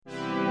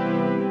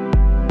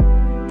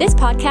This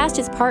podcast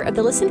is part of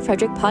the Listen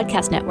Frederick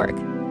Podcast Network.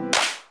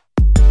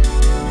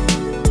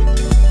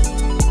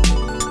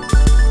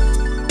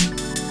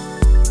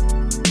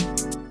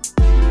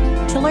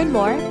 To learn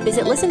more,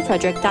 visit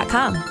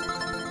listenfrederick.com.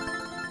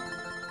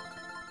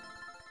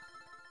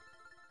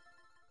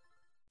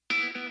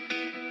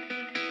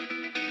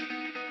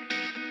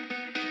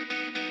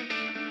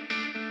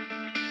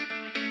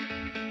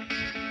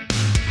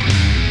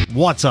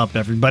 What's up,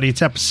 everybody?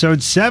 It's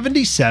episode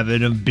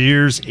 77 of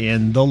Beers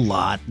in the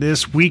Lot.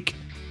 This week,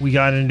 we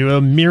got into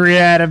a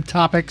myriad of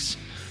topics,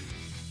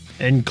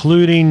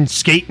 including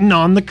skating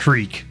on the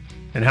creek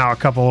and how a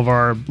couple of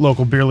our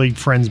local beer league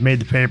friends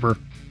made the paper.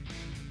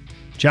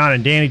 John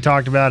and Danny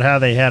talked about how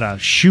they had a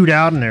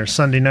shootout in their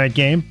Sunday night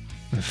game,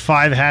 with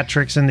 5 hat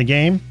tricks in the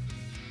game.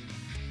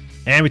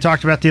 And we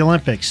talked about the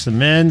Olympics, the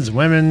men's,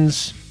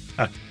 women's,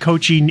 a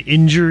coaching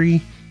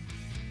injury,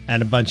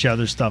 and a bunch of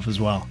other stuff as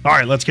well. All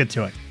right, let's get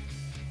to it.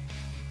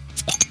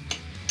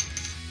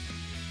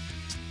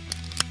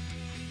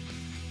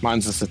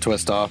 Mine's just a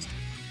twist off.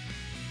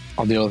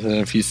 I'll deal with it in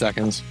a few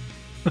seconds.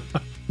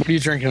 What are you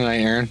drinking tonight,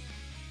 Aaron?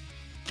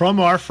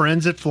 From our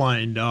friends at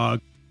Flying Dog,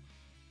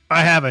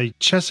 I have a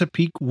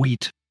Chesapeake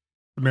wheat,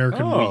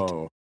 American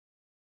wheat.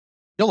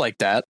 You'll like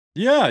that.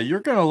 Yeah,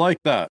 you're going to like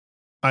that.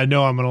 I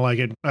know I'm going to like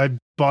it. I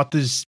bought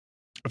this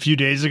a few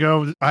days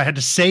ago. I had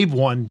to save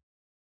one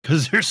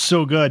because they're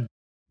so good.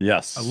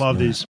 Yes. I love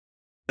these.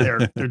 They're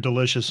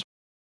delicious.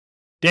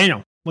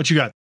 Daniel, what you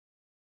got?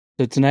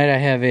 So tonight I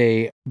have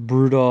a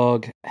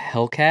Brewdog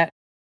Hellcat.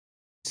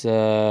 It's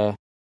a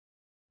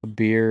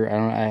beer.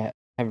 I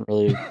haven't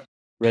really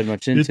read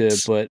much into it,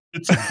 but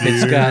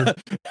it's got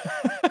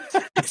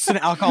it's an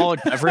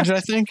alcoholic beverage, I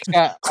think. It's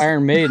got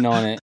Iron Maiden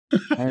on it.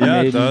 Iron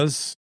Maiden. It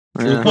does.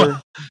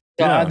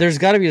 Yeah. There's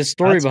got to be a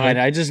story behind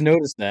it. I just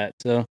noticed that.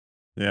 So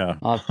yeah,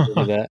 I'll have to look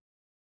at that.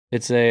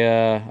 It's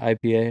a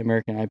IPA,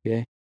 American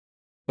IPA.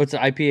 What's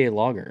an IPA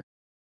lager?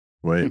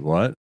 Wait,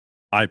 what?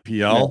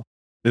 IPL? No.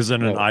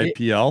 Isn't an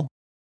IPL?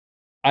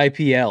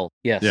 IPL,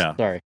 yes. Yeah.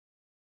 Sorry.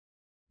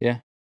 Yeah.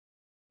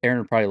 Aaron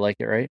would probably like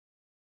it, right?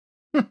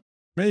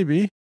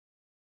 Maybe.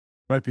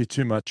 Might be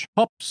too much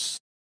hops.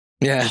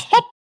 Yeah.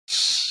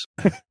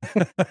 What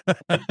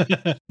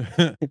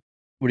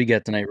do you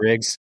got tonight,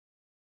 Riggs?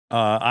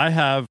 I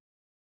have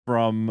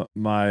from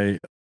my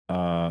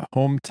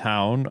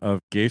hometown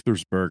of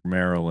Gaithersburg,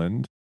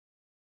 Maryland,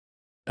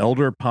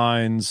 Elder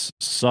Pines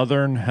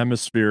Southern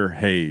Hemisphere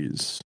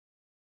Haze.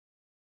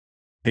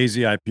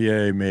 Hazy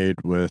IPA made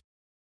with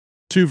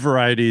 2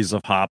 varieties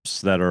of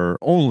hops that are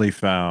only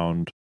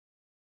found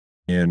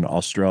in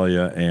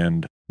Australia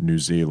and New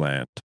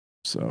Zealand.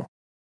 So,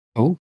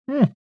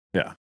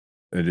 yeah,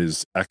 it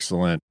is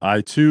excellent. I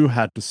too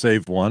had to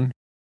save one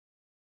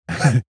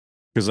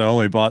because I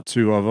only bought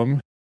 2 of them,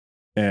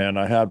 and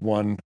I had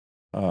one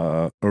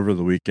over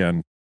the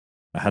weekend.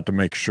 I had to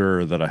make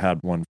sure that I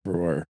had one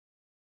for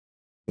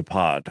the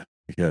pod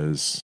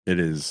because it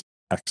is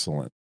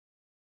excellent.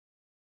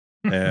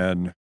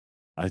 And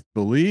I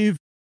believe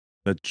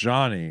that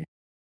Johnny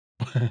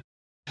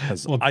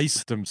has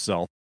iced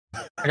himself.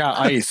 I got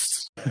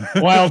iced.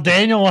 While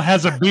Daniel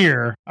has a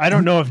beer, I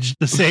don't know if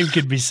the same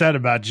could be said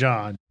about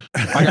John.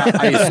 I got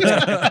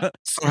iced.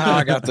 Somehow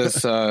I got this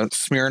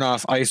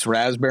Smirnoff Ice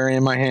Raspberry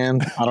in my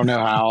hand. I don't know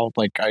how.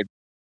 Like I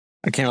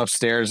came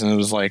upstairs and it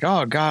was like,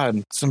 oh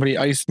God, somebody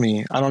iced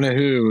me. I don't know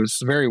who. It was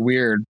very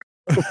weird.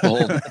 The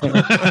whole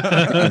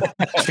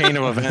chain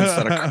of events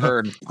that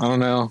occurred. I don't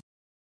know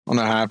what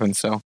happened.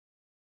 So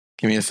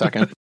give me a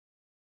second.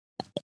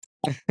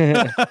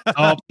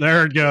 Oh,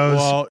 there it goes.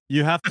 Well,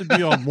 you have to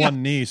be on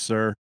one knee,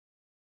 sir.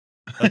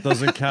 That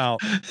doesn't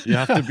count. You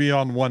have to be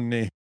on one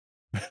knee.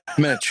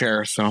 I'm in a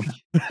chair, so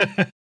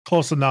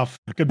close enough.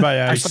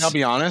 Goodbye, ice. Actually, I'll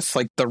be honest.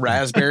 Like the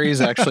raspberry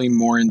is actually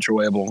more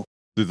enjoyable.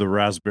 Do the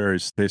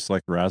raspberries taste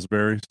like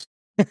raspberries?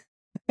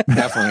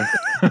 Definitely.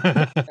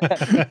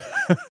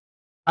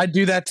 I'd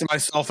do that to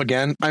myself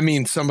again. I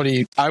mean,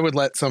 I would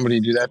let somebody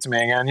do that to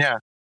me again. Yeah.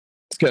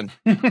 It's good.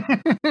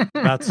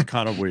 That's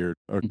kind of weird.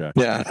 Okay.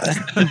 Yeah.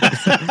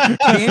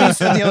 Danny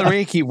said the other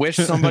week he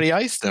wished somebody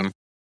iced him.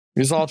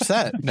 He was all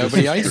upset.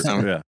 Nobody iced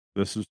him. Yeah,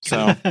 this is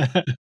true.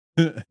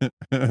 So,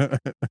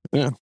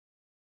 yeah.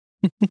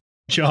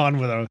 John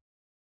with a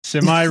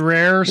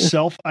semi-rare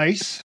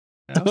self-ice.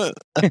 Is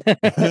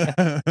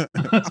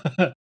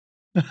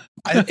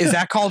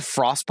that called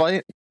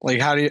frostbite? Like,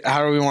 how do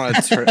we want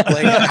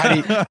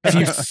to if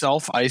you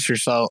self-ice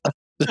yourself?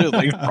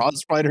 Like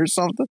frostbite or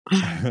something?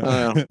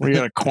 We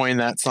gotta coin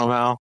that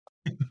somehow.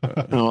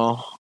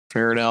 Well,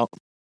 figure it out.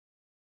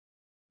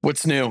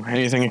 What's new?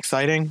 Anything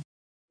exciting?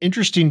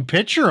 Interesting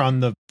picture on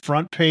the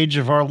front page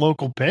of our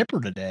local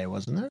paper today,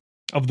 wasn't there?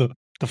 Of the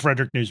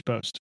Frederick News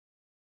Post.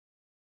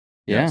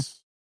 Yeah. Yes.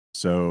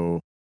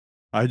 So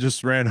I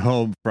just ran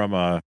home from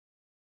a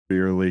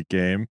beer league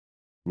game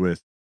with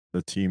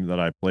the team that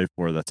I play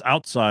for that's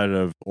outside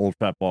of Old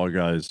Fat Ball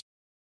Guys,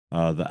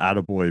 the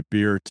Attaboy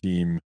beer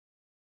team,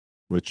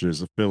 which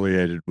is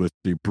affiliated with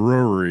the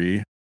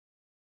brewery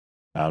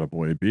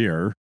Attaboy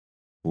Beer,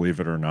 believe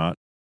it or not.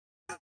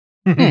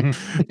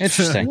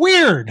 Interesting.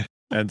 Weird.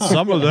 And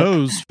some of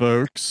those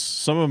folks,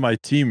 some of my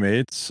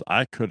teammates,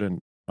 I couldn't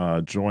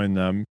join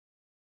them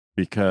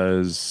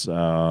because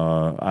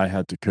I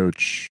had to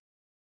coach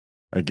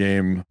a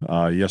game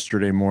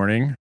yesterday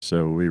morning.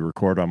 So we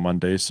record on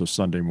Monday, so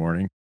Sunday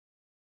morning.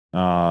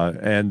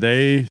 And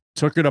they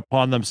took it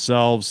upon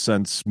themselves,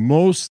 since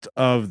most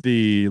of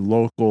the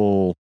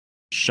local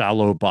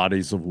shallow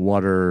bodies of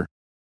water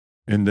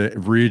in the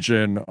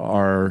region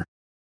are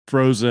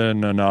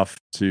frozen enough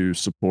to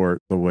support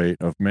the weight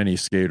of many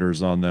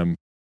skaters on them.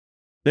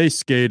 They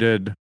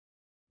skated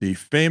the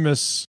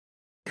famous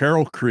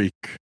Carroll Creek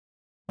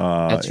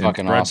That's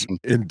fucking awesome.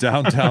 in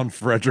downtown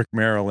Frederick,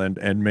 Maryland,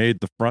 and made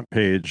the front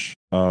page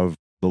of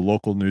the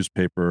local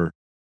newspaper,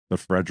 the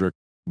Frederick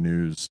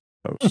News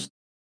Post.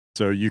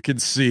 So you can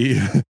see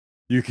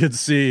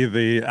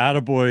the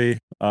Attaboy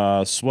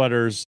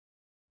sweaters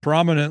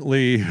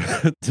prominently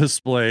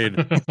displayed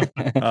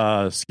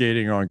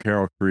skating on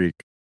Carroll Creek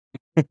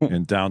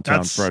in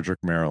downtown Frederick,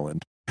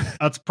 Maryland.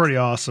 That's pretty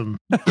awesome.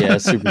 Yeah,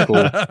 super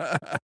cool.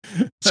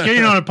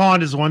 Skating on a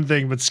pond is one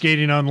thing, but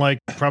skating on like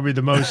probably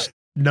the most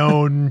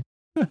known,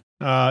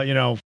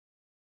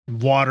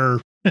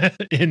 water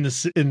in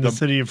the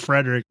city of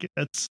Frederick.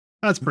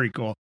 That's pretty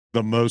cool.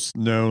 The most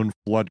known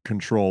flood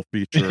control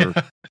feature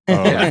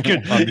of a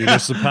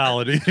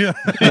municipality.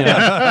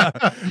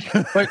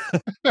 But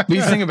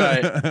you think about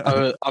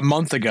it, a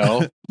month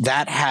ago,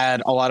 that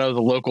had a lot of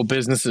the local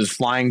businesses.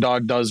 Flying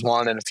Dog does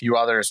one, and a few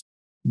others.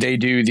 They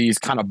do these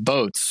kind of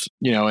boats,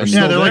 and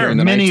they're like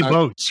mini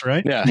boats,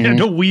 right? Yeah,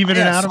 no weaving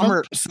it out of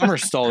them. Some are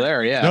still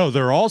there. Yeah, no,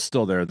 they're all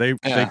still there. They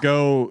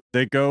go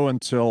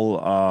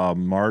until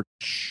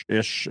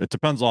March-ish. It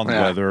depends on the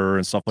weather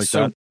and stuff like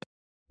that.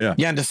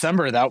 Yeah, in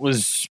December that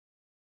was,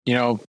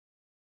 I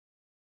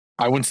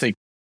wouldn't say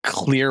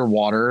clear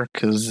water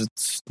because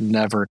it's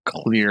never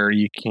clear.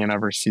 You can't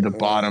ever see the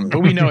bottom, but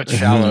we know it's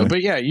shallow.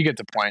 But yeah, you get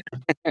the point.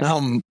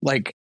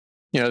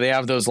 They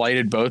have those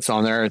lighted boats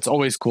on there. It's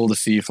always cool to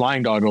see.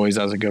 Flying Dog always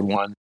has a good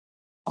one.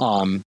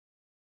 A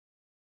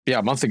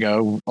month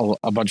ago,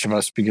 a bunch of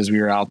us, because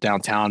we were out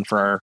downtown for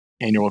our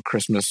annual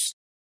Christmas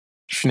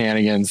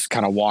shenanigans,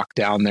 kind of walked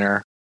down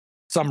there.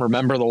 Some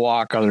remember the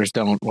walk, others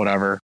don't,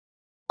 whatever.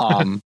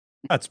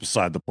 That's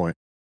beside the point.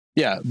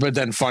 Yeah, but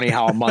then funny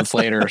how a month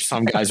later,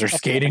 some guys are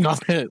skating on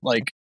it.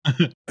 Like,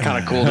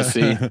 kind of cool to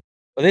see. Well,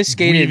 they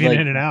skated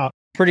in and out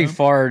pretty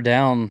far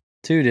down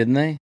too, didn't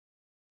they?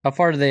 How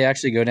far did they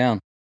actually go down?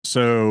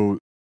 So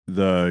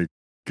the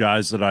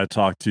guys that I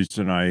talked to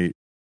tonight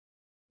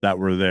that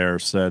were there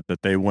said that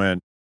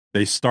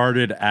they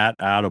started at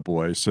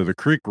Attaboy. So the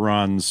creek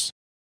runs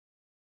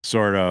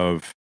sort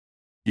of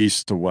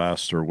east to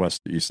west or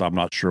west to east. I'm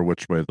not sure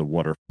which way the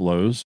water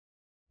flows,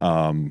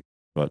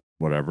 but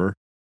whatever.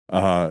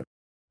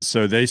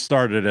 So they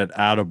started at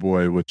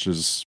Attaboy, which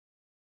is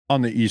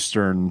on the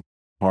eastern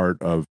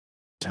part of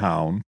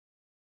town,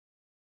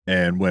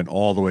 and went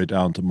all the way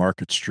down to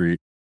Market Street,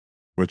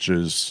 which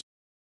is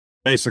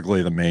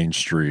basically the main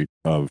street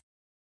of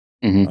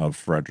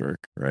Frederick,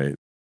 right?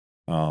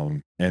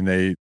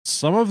 And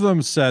some of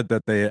them said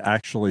that they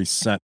actually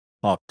sent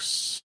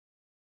pucks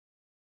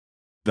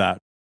that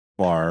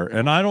far,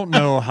 and I don't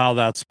know how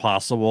that's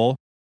possible,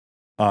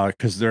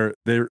 because there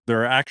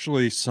are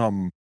actually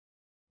some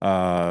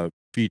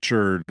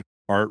featured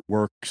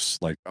artworks,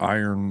 like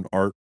iron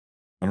art.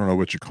 I don't know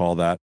what you call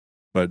that,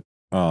 but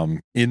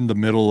in the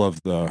middle of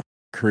the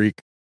creek.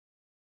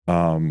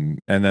 And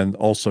then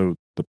also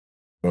the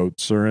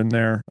boats are in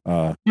there.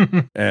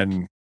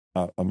 And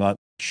I'm not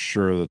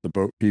sure that the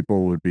boat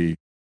people would be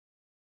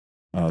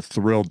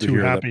thrilled to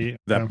hear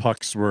that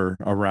pucks were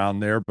around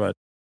there, but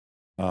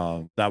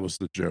that was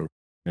the joke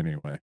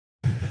anyway.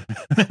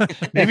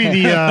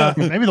 maybe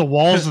the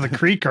walls of the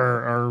creek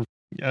are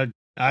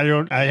I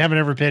haven't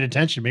ever paid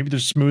attention. Maybe they're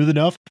smooth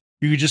enough.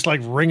 You could just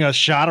like ring a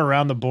shot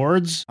around the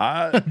boards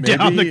down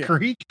the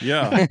creek.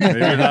 Yeah,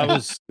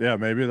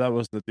 maybe that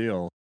was the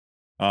deal.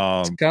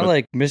 It's kind of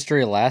like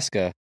Mystery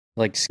Alaska,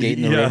 like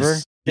skating the river.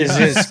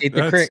 Just skate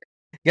the creek.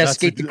 You gotta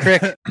skate the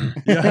creek.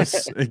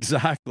 Yes,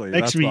 exactly.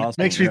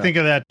 Makes me think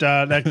of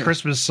that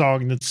Christmas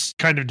song that's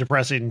kind of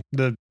depressing.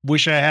 The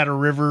 "Wish I Had a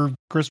River"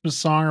 Christmas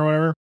song or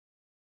whatever.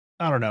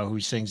 I don't know who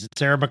sings it.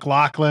 Sarah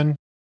McLachlan.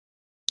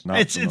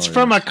 It's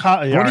from a.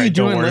 What are you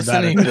doing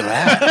listening to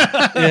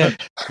that? Yeah.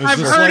 I've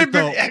heard it,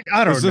 but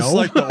I don't know. Is this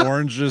like the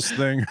Oranges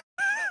thing?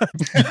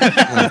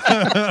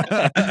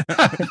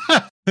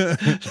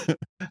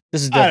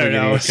 This is definitely,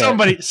 I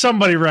don't know.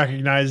 Somebody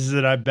recognizes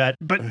it, I bet.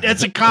 But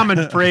it's a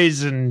common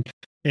phrase in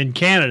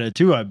Canada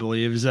too, I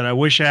believe, is that I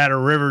wish I had a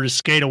river to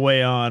skate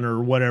away on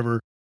or whatever.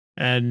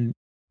 And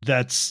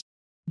that's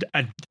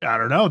I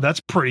don't know.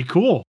 That's pretty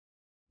cool.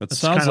 That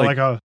sounds like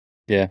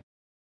yeah.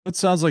 That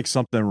sounds like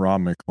something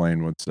Ron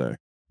McLean would say.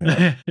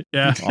 Yeah.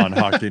 Yeah. On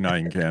Hockey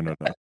Night in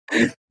Canada.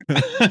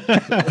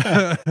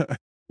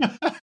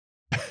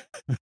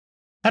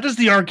 How does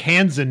the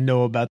Arkansan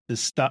know about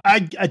this stuff?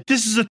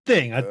 This is a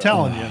thing. I'm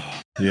telling you.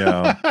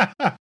 Yeah.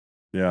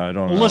 Yeah, I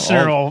don't A know.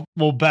 listener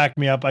will back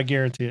me up. I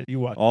guarantee it. You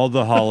watch. All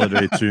the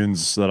holiday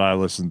tunes that I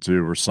listened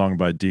to were sung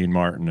by Dean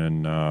Martin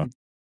and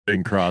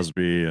Bing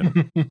Crosby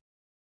and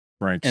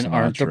Frank And Sinatra.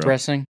 aren't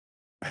depressing.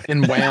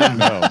 And Wham.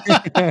 No.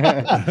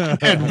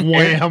 And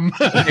Wham.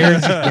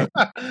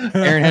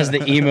 Aaron has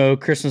the emo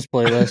Christmas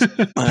playlist.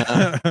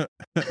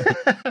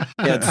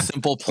 He had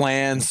Simple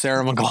Plan,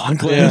 Sarah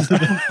McLachlan.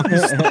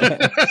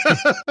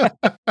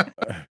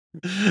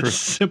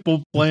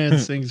 Simple Plan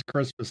sings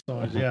Christmas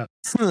songs. Yeah,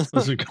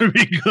 those are going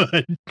to be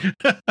good.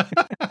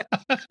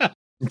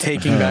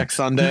 Taking Back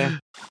Sunday.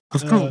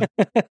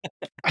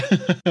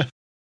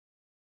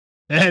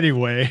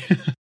 Anyway,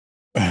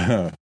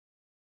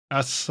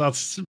 that's a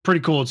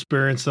pretty cool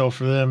experience though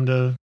for them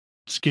to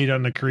skate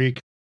on the creek.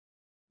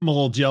 I'm a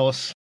little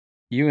jealous.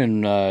 You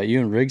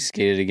and Riggs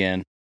skated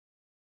again.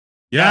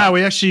 Yeah,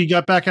 we actually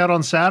got back out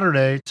on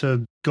Saturday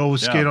to go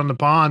skate on the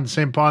pond,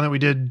 same pond that we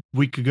did a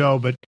week ago,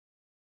 but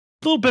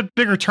a little bit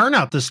bigger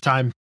turnout this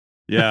time.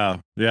 Yeah.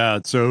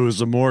 So it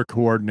was a more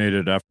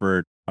coordinated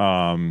effort.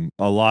 A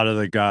lot of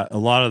the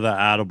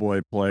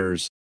attaboy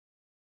players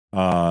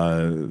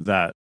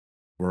that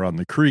were on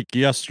the creek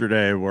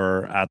yesterday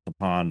were at the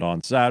pond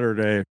on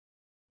Saturday.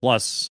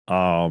 Plus,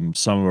 some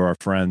of our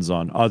friends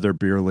on other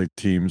beer league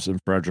teams in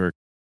Frederick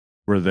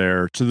were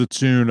there, to the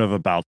tune of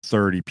about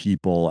 30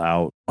 people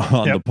out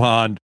on the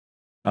pond.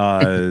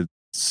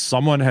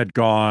 Someone had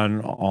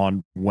gone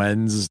on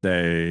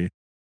Wednesday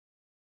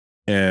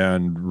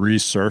and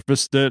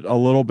resurfaced it a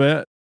little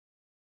bit.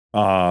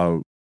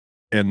 And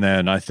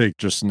then I think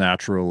just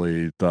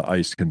naturally the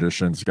ice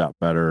conditions got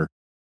better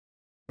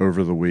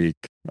over the week.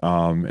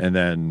 And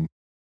then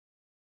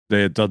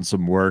they had done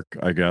some work,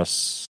 I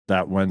guess,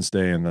 that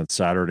Wednesday and that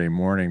Saturday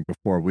morning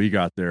before we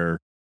got there.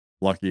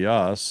 Lucky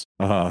us,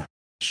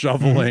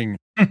 shoveling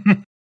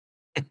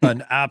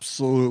an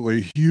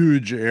absolutely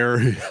huge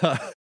area.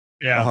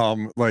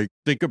 Like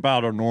think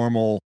about a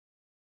normal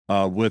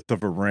width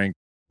of a rink,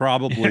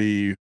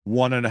 probably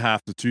 1.5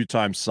 to 2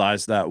 times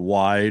size that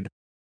wide,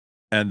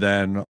 and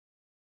then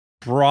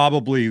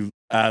probably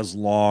as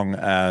long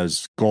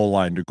as goal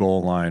line to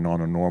goal line on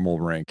a normal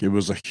rink. It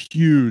was a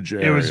huge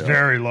area. It was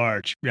very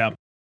large. Yeah.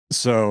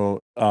 So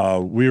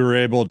we were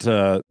able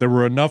to, there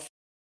were enough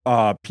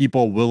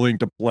people willing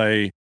to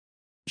play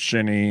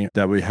shinny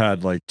that we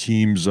had like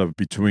teams of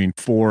between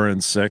 4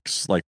 and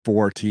 6, like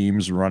 4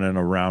 teams running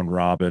a round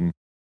robin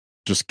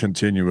just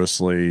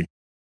continuously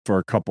for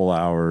a couple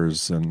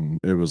hours, and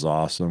it was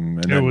awesome.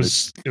 And it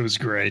was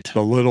great.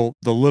 The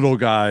little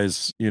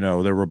guys, you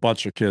know, there were a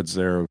bunch of kids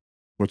there,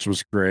 which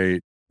was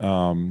great.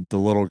 The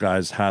little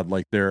guys had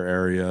like their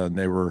area and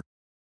they were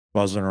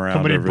buzzing around.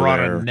 Somebody over brought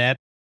there. A net.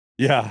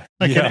 Yeah.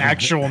 Like an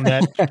actual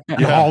net.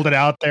 Hauled it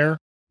out there.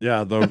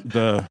 Yeah,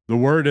 the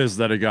word is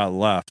that it got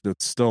left.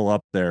 It's still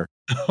up there.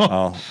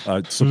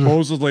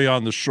 Supposedly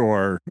on the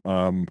shore.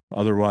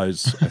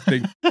 Otherwise, I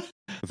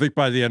think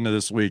by the end of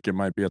this week it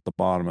might be at the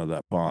bottom of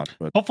that pond.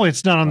 But hopefully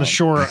it's not on the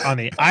shore on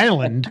the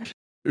island.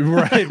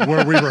 Right,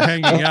 where we were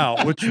hanging out.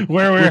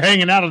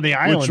 Hanging out on the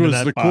island. Which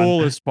was the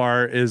coolest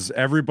part, is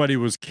everybody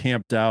was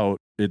camped out.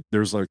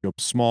 There's like a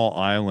small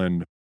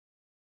island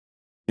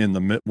in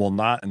the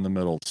not in the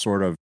middle,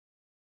 sort of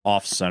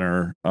off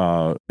center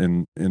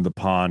in the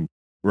pond,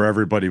 where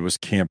everybody was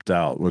camped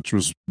out, which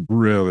was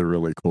really,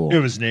 really cool. It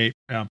was neat.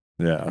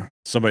 Yeah.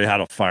 Somebody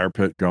had a fire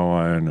pit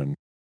going, and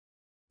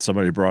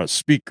somebody brought a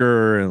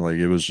speaker, and like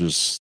it was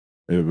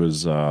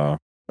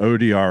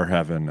ODR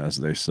heaven, as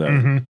they say.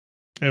 Mm-hmm.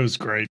 It was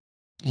great.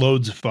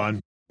 Loads of fun.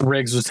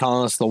 Riggs was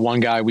telling us the one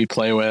guy we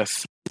play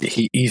with,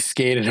 he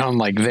skated on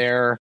like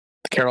the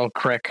Carroll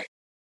Creek,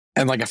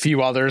 and like a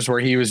few others where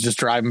he was just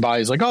driving by.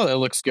 He's like, "Oh, that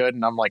looks good,"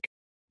 and I'm like,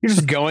 "You're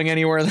just going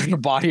anywhere there's a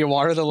body of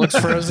water that looks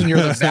frozen.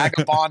 You're the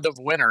vagabond of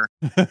winter."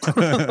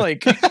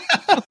 Like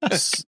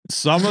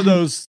some of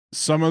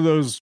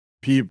those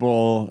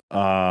people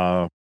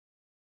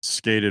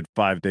skated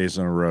 5 days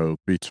in a row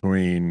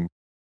between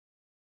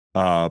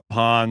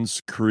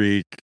ponds,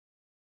 creek,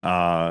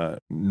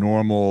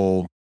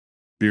 normal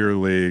beer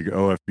league,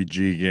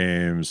 OFBG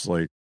games,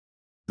 like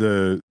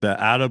the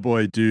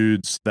attaboy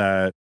dudes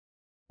that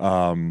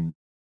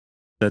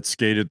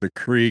skated the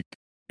creek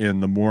in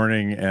the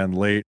morning and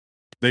late.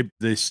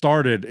 They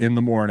started in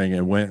the morning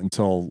and went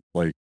until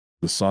like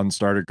the sun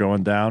started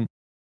going down,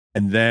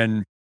 and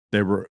then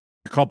a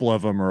couple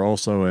of them are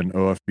also in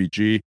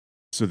OFBG,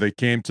 so they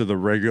came to the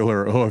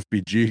regular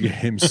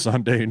OFBG game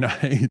Sunday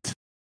night,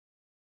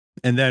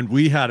 and then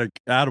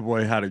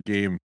attaboy had a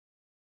game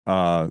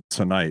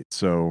tonight,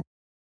 so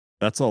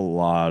that's a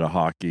lot of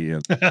hockey,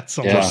 and that's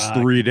just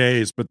 3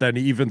 days. But then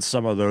even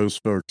some of those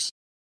folks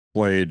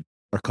played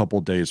a couple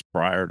days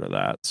prior to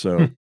that,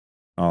 so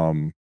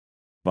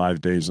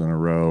 5 days in a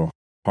row,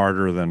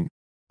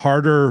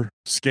 harder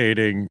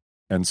skating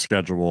and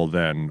schedule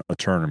than a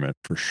tournament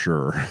for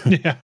sure.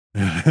 Yeah.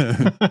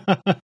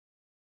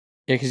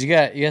 Because you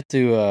have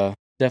to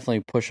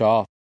definitely push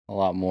off a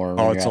lot more.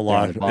 Oh, it's a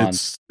lot.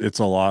 It's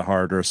a lot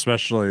harder,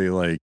 especially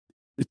like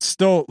it's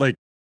still like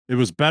it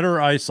was better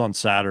ice on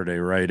Saturday,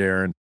 right,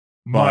 Aaron?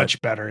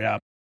 Much better, yeah.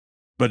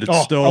 but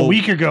it's still a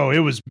week ago. It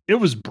was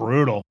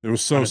brutal. It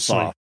was so honestly.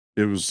 soft.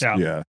 It was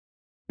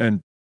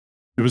and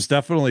it was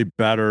definitely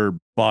better,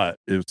 but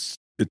it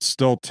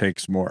still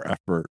takes more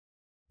effort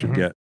to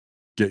get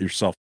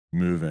yourself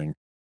moving.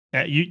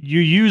 You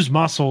use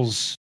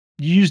muscles.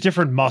 You use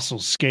different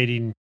muscles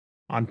skating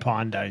on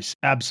pond ice.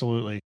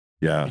 Absolutely.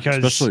 Yeah, because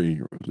especially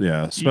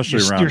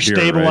around you're here,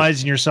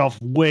 stabilizing yourself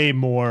way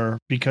more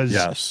because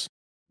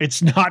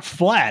it's not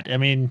flat. I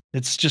mean,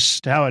 it's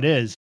just how it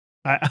is.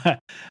 I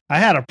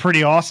had a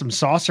pretty awesome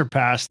saucer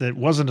pass that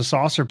wasn't a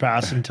saucer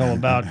pass until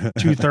about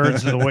 2/3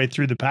 of the way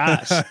through the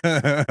pass.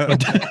 But,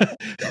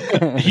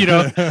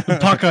 the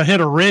puck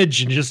hit a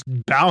ridge and just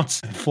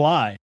bounce and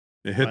fly.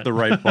 It hit the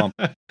right bump.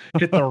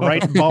 Hit the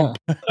right bump.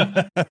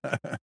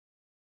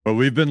 But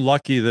we've been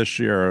lucky this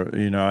year.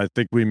 I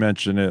think we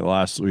mentioned it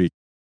last week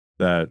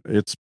that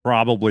it's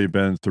probably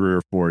been 3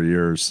 or 4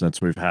 years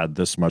since we've had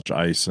this much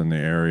ice in the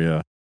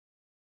area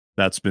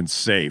that's been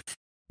safe,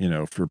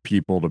 for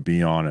people to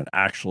be on and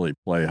actually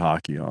play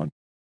hockey on.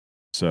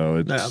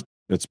 So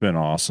it's been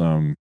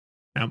awesome.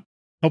 Yeah.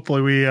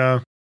 Hopefully we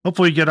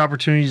get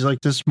opportunities like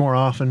this more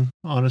often,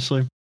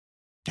 honestly.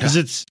 Because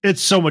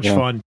it's so much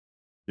fun.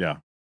 Yeah.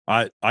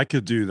 I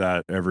could do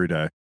that every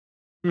day.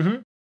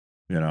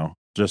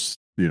 Just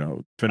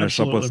finish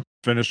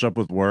up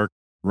with work,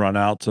 run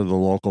out to the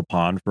local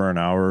pond for an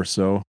hour or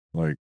so,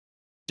 and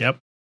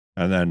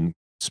then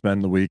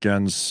spend the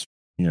weekends,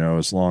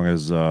 as long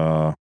as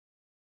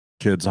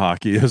kids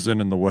hockey isn't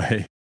in the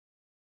way,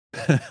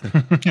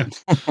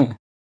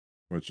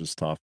 which is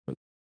tough, but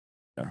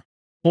yeah.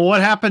 Well,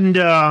 what happened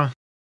at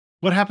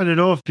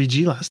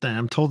OFPG last night?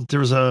 I'm told that there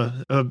was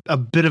a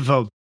bit of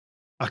a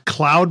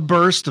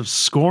cloudburst of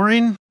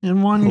scoring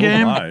in one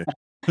game.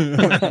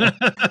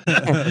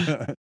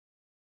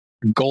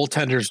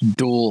 Goaltenders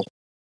duel.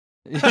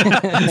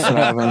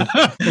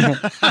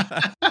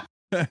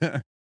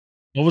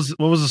 What was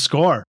the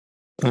score?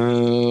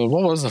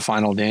 What was the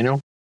final, Daniel?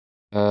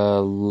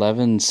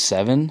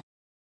 11-7.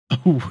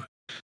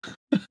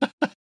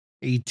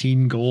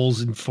 18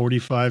 goals in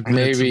 45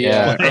 minutes. Maybe,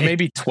 or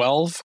maybe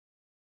 12.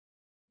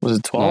 Was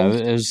it 12? No,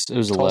 it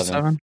was 11.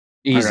 7?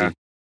 Easy. Okay.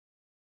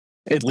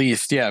 At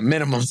least,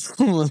 minimum.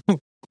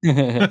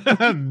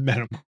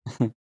 Minimum.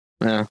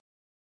 Yeah.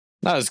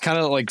 That was kind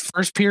of like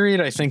first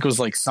period, I think, was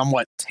like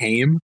somewhat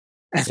tame.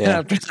 And then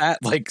after that,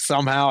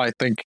 somehow I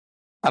think,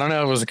 I don't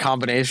know, it was a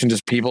combination,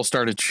 just people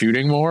started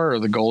shooting more or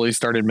the goalie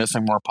started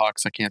missing more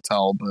pucks. I can't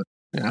tell, but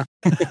yeah.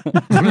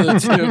 One of the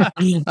two.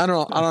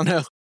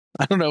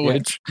 I don't know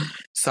which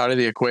side of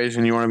the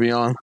equation you want to be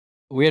on.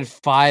 We had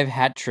 5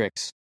 hat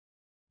tricks.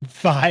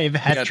 5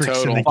 hat tricks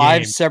total. in the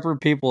 5 game. separate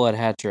people had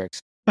hat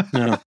tricks.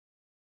 Yeah.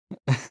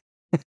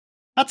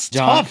 That's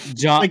tough.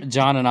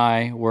 John and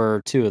I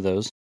were 2 of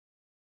those.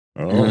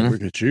 Oh,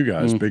 look at you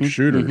guys, big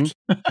shooters.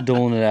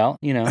 Doling it out,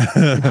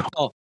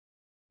 Well,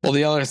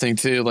 the other thing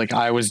too,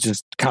 I was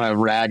just kind of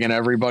ragging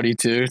everybody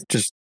too,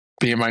 just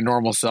being my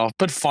normal self,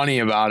 but funny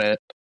about it.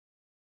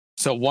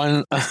 So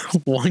one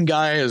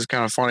guy is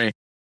kind of funny.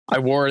 I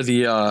wore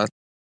the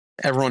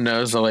everyone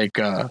knows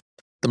the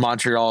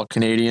Montreal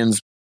Canadiens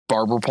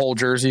barber pole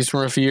jerseys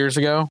from a few years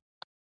ago.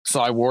 So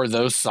I wore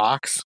those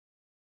socks,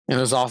 and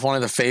it was off one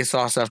of the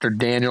face-offs after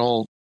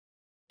Daniel.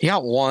 He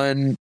got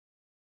one.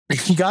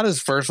 He got his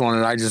first one,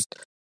 and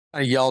I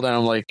yelled at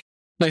him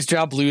 "Nice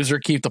job, loser!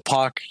 Keep the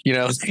puck!"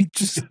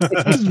 Just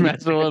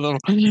messing with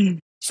him.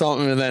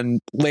 Something, and then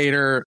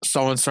later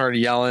someone started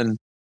yelling,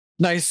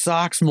 "Nice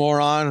socks,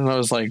 moron!" And I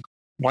was like,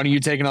 "Why don't you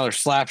take another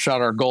slap shot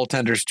at our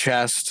goaltender's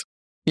chest?"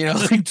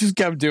 Just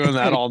kept doing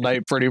that all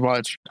night, pretty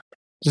much.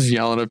 Just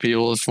yelling at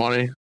people is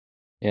funny.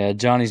 Yeah,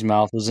 Johnny's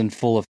mouth was in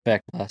full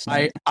effect last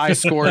night. I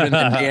scored, and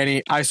then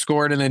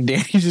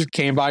Danny just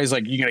came by. He's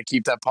like, "You gonna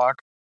keep that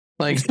puck?"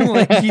 He did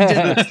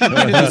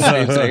the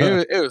same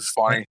thing. It was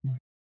funny.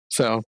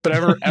 So, but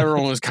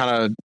everyone was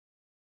kind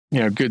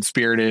of, good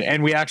spirited.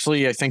 And we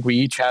actually, I think we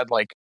each had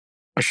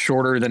a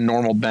shorter than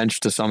normal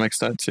bench to some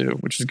extent too,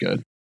 which is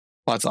good.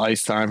 Lots of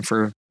ice time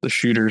for the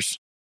shooters.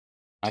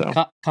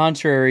 So.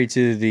 Contrary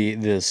to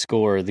the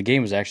score, the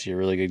game was actually a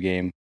really good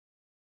game.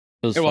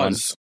 It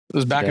was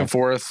back and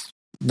forth.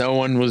 No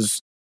one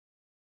was.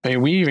 I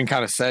mean, we even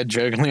kind of said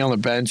jokingly on the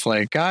bench,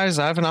 guys,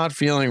 I have an odd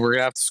feeling we're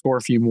gonna have to score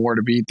a few more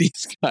to beat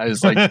these guys.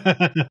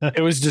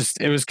 It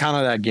was kind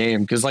of that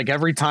game because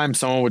every time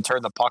someone would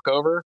turn the puck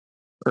over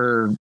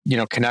or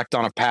connect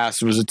on a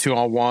pass, it was a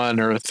 2-on-1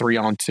 or a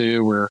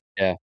 3-on-2 or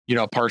a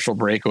partial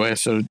breakaway.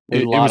 So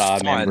it was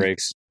odd man fun.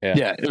 Breaks.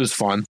 Yeah, it was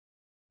fun.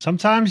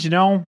 Sometimes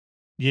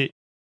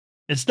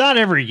it's not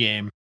every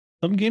game.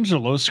 Some games are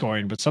low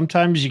scoring, but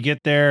sometimes you get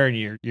there and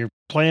you're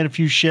playing a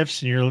few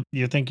shifts and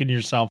you're thinking to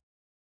yourself,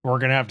 we're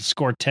gonna have to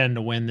score 10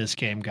 to win this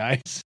game,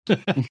 guys.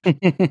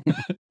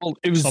 Well,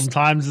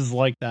 sometimes it's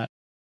like that.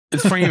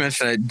 It's funny you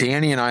mentioned it.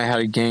 Danny and I had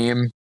a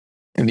game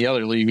in the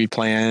other league we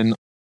play in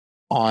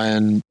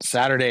on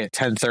Saturday at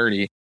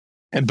 10:30,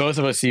 and both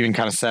of us even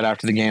kind of said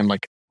after the game,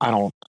 I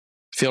don't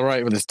feel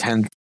right with this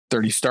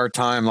 10:30 start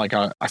time.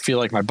 I feel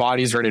like my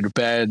body's ready to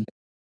bed.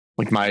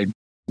 My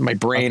my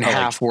brain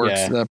half works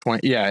at that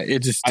point. Yeah,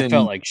 it just didn't. I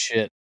felt like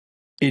shit.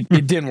 It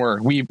didn't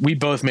work. We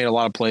both made a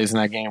lot of plays in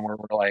that game where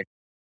we're like,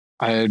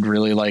 I'd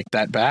really like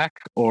that back,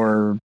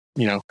 or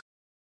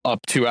up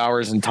 2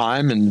 hours in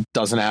time, and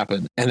doesn't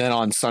happen. And then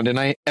on Sunday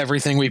night,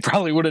 everything we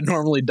probably would have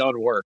normally done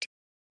worked.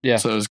 Yeah.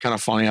 So it was kind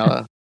of funny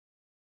how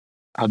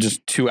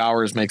just 2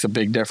 hours makes a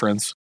big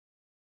difference.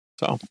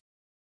 So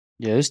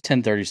yeah, those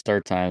 10:30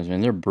 start times,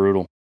 man, they're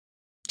brutal.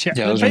 Yeah,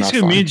 that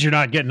basically means you're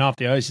not getting off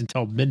the ice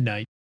until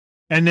midnight,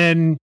 and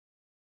then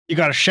you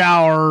got to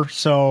shower,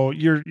 so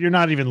you're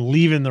not even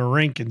leaving the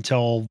rink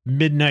until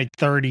midnight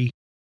 30,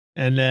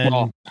 and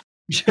then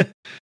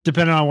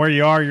depending on where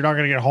you are, you're not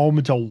going to get home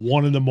until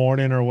 1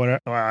 a.m. or whatever.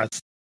 I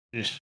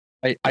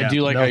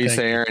do like how you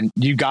say, Aaron,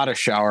 you got to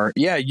shower.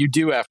 Yeah, you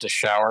do have to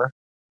shower.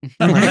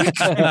 Of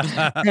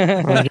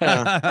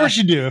course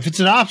you do. If it's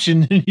an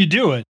option, you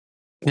do it.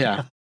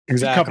 Yeah,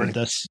 exactly.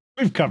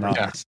 We've covered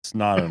this. It's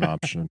not an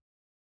option.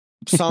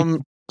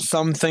 Some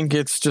think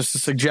it's just a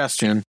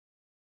suggestion.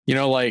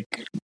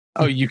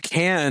 You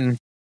can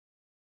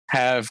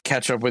have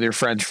ketchup with your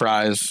French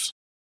fries.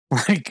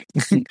 Like,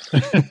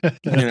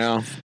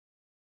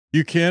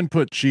 you can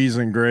put cheese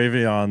and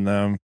gravy on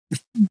them.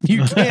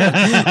 You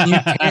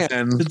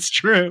can. It's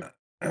true.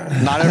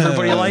 Not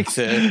everybody likes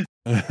it.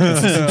 It's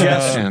a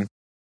suggestion.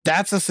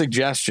 That's a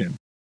suggestion.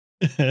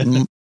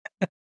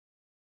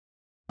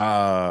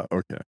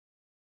 Okay.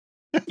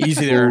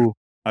 Easy there. Ooh.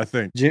 I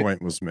think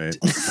point was made.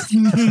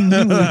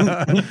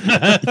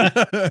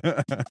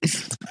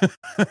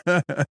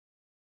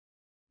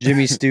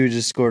 Jimmy Stu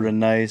just scored a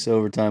nice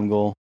overtime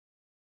goal.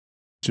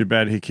 Too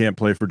bad he can't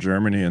play for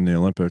Germany in the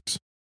Olympics.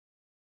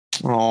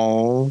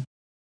 Oh,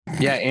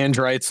 yeah, and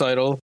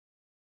Draisaitl,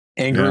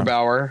 and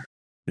Grubauer.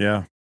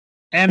 Yeah,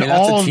 and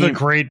all of the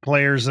great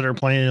players that are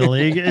playing in the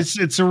league. It's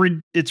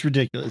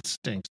ridiculous. It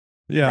stinks.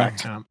 Yeah,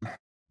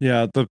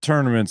 yeah. The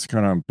tournament's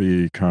gonna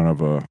be kind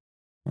of a,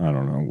 I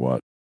don't know what.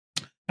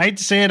 I hate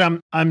to say it,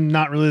 I'm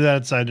not really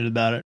that excited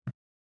about it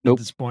at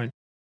this point.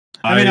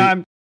 I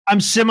mean,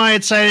 I'm semi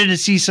excited to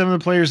see some of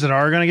the players that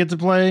are going to get to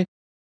play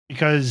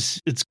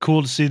because it's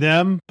cool to see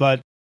them.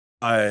 But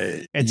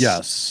I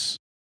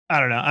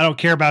don't know. I don't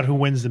care about who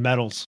wins the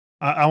medals.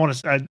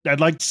 I'd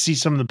like to see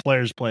some of the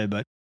players play,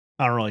 but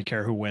I don't really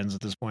care who wins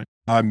at this point.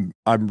 I'm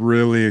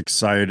really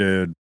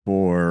excited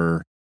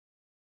for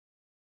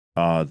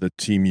the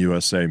Team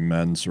USA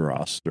men's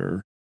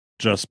roster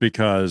just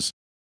because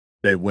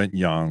they went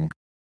young.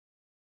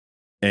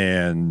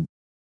 And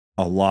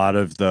a lot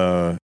of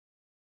the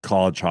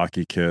college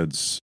hockey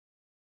kids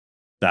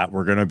that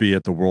were going to be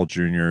at the World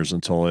Juniors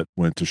until it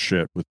went to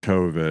shit with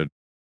COVID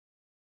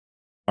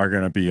are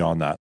going to be on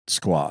that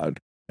squad.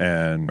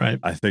 And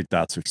I think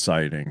that's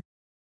exciting.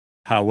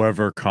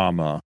 However,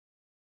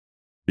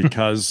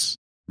 because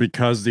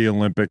the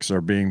Olympics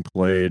are being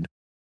played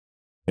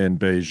in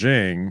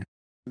Beijing,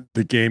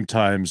 the game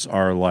times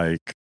are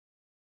like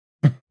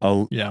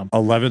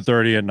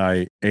 11:30 at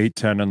night,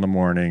 8:10 in the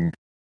morning,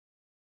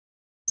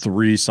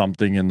 3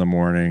 something in the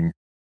morning,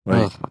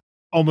 like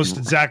almost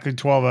exactly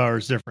 12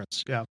 hours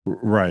difference. Yeah.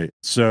 Right.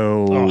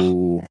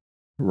 So,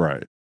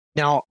 right.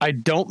 Now, I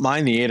don't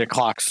mind the 8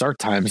 o'clock start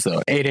times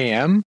though. 8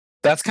 a.m.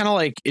 That's kind of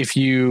like if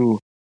you're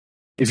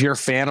a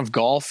fan of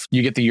golf,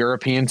 you get the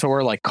European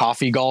tour, like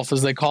coffee golf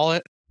as they call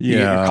it. You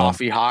get your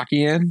coffee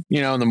hockey in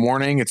the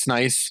morning. It's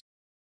nice.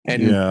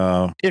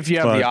 And if you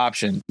have the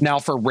option. Now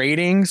for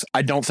ratings,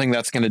 I don't think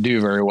that's going to do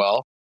very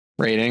well.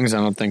 Ratings, I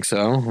don't think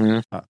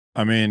so. Yeah.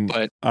 I mean,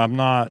 I'm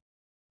not,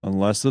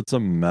 unless it's a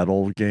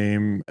medal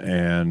game,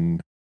 and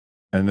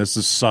this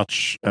is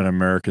such an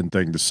American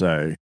thing to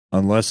say,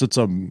 unless it's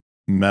a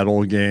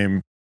medal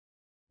game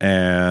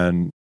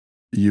and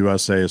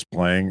USA is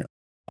playing,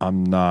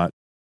 I'm not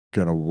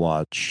going to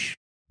watch.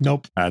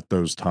 Nope. At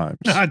those times.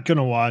 Not going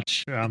to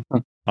watch.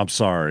 I'm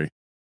sorry.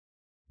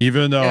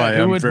 Even though I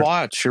am. Who would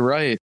watch? You're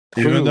right.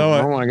 Even though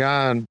oh my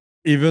God.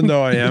 Even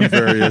though I am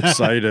very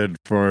excited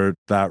for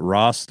that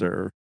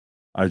roster,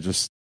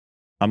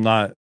 I'm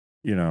not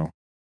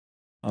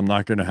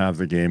going to have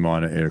the game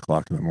on at 8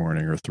 o'clock in the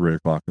morning or 3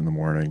 o'clock in the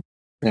morning.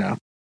 Yeah.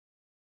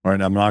 All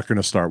right. I'm not going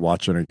to start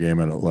watching a game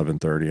at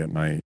 11:30 at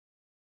night.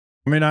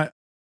 I mean, I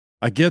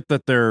get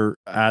that they're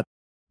at,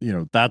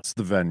 that's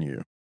the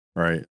venue,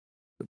 right?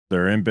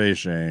 They're in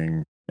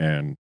Beijing,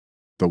 and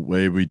the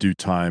way we do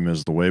time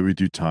is the way we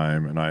do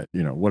time. And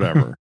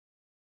whatever,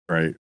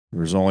 right?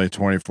 There's only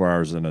 24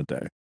 hours in a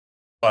day.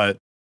 But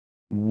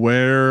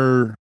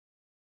where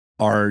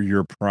are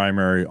your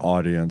primary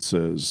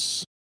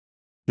audiences?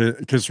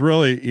 Because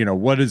really,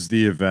 what is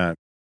the event?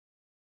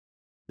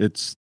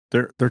 It's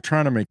they're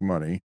trying to make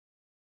money.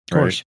 Of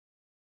course. Right?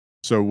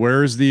 So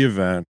where is the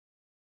event?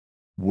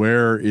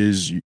 Where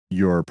is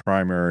your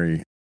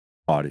primary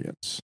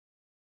audience?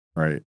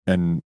 Right.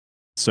 And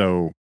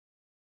so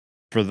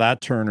for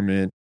that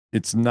tournament,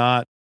 it's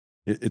not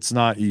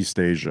East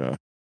Asia.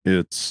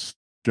 It's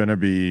going to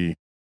be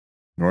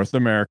North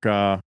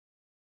America,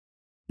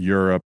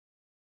 Europe.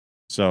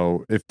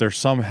 So if there's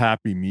some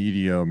happy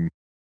medium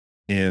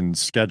in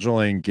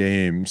scheduling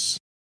games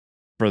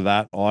for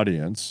that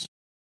audience,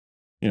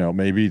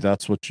 maybe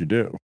that's what you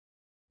do.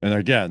 And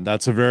again,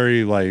 that's a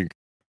very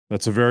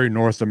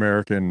North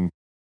American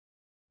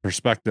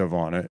perspective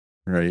on it,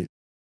 right?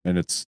 And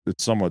it's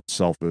somewhat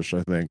selfish,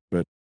 I think,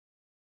 but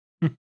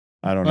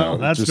I don't know.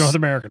 That's North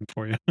American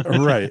for you,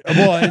 right?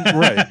 Well,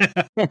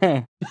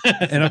 right.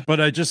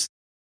 But I just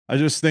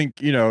think,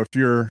 if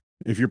you're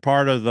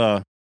part of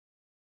the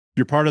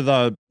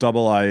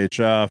double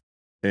IHF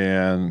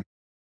and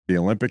the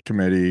Olympic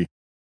Committee,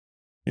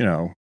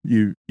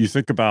 you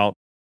think about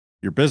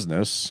your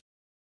business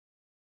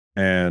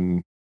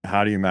and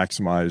how do you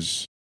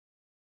maximize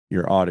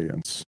your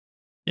audience.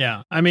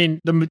 Yeah, I mean,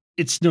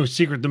 it's no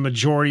secret the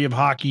majority of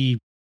hockey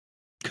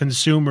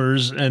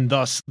consumers and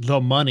thus the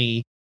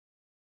money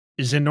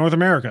is in North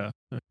America.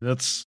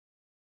 This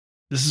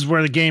is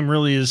where the game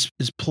really is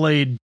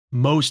played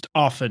most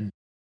often.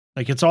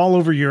 Like, it's all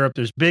over Europe.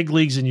 There's big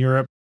leagues in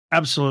Europe.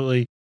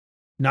 Absolutely.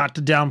 Not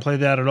to downplay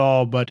that at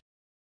all, but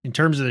in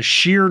terms of the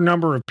sheer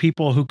number of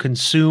people who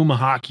consume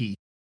hockey,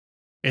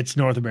 it's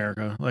North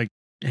America, like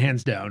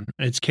hands down.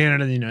 It's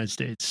Canada and the United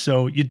States.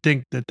 So you'd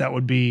think that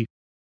would be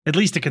at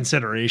least a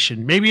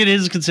consideration. Maybe it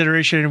is a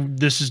consideration.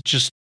 This is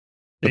just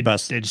they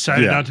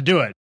decided not to do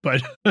it,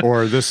 but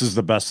or this is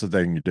the best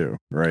thing you do,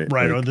 right?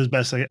 Right, or the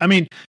best thing. I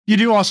mean, you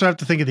do also have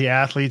to think of the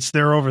athletes.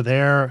 They're over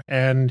there,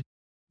 and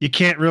you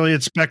can't really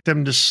expect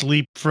them to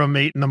sleep from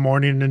 8 a.m.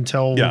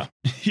 until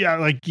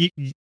like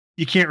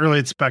you can't really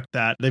expect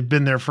that. They've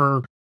been there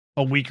for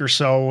a week or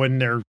so, and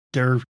they're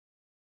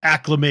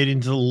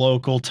acclimating to the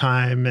local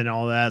time and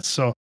all that.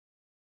 So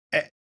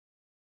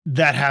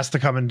that has to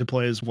come into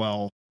play as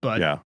well. But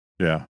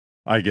yeah,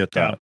 I get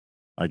that.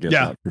 I get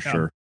that for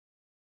sure.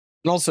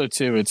 And also,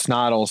 too, it's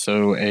not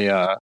also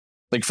a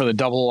like for the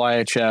double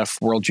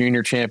IHF, World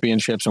Junior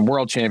Championships, and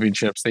World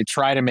Championships. They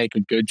try to make a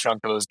good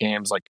chunk of those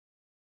games like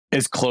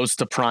as close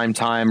to prime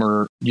time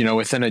or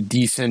within a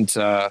decent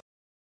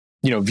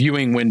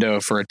viewing window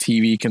for a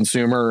TV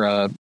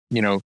consumer.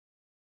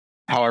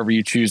 However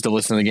you choose to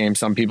listen to the game.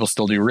 Some people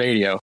still do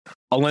radio.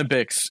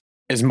 Olympics,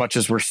 as much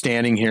as we're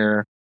standing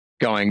here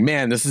going,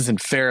 man, this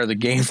isn't fair, the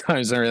game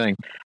times and everything.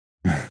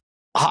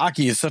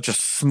 Hockey is such a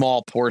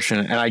small portion,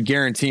 and I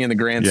guarantee in the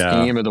grand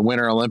scheme of the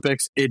Winter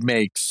Olympics, it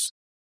makes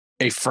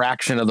a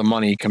fraction of the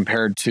money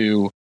compared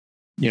to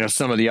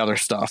some of the other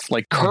stuff.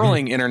 Like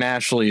curling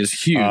internationally is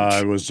huge.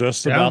 I was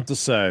just about to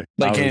say,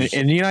 like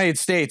in the United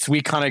States,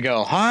 we kind of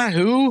go,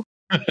 who?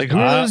 Like who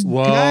are those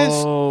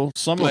guys?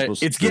 Some but of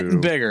us it's do. getting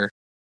bigger.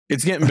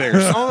 It's getting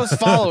bigger. Some of us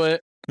follow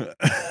it.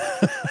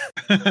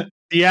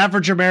 The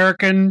average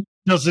American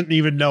doesn't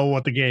even know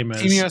what the game is.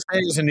 Team USA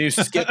is a new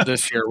skip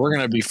this year. We're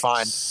going to be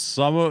fine.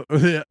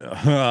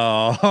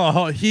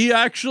 He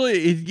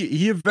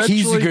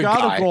eventually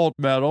got a gold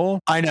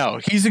medal. I know.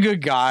 He's a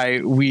good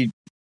guy. We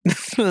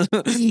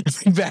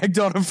bagged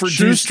on him for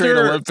 2 straight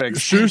Olympics.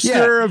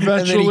 Schuster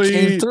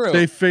eventually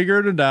they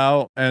figured it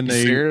out and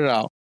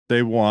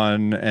they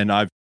won. And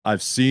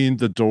I've seen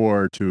the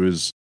door to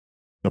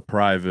the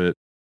private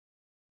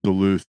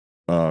Duluth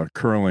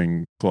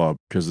curling club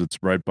because it's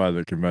right by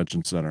the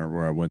convention center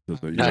where I went to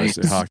the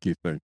USA hockey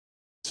thing.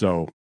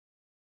 So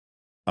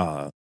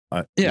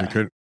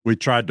we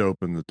tried to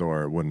open the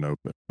door, it wouldn't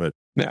open, but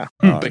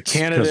but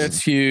Canada,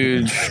 it's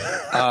huge.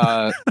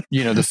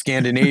 The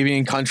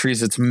Scandinavian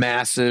countries, it's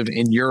massive.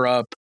 In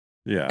Europe,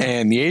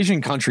 and the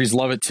Asian countries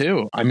love it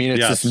too. I mean,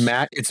 it's just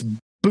it's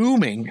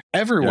booming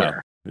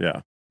everywhere.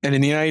 And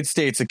in the United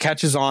States, it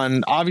catches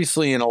on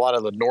obviously in a lot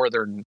of the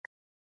northern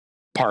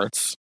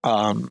parts.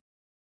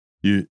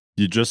 You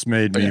just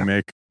made me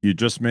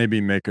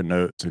make a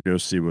note to go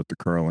see what the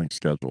curling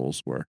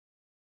schedules were.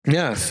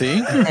 Yeah,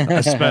 see?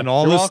 I spent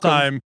all this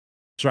time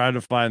trying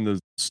to find the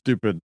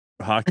stupid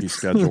hockey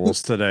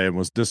schedules today and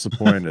was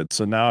disappointed.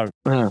 So now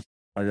I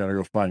gotta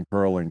go find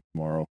curling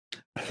tomorrow.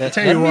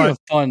 That'd be a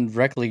fun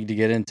rec league to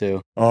get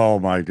into. Oh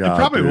my god. It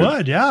probably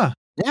would, yeah.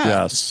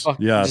 Yes.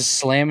 Just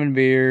slamming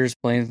beers,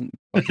 playing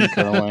fucking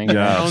curling.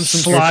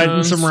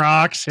 Sliding some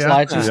rocks.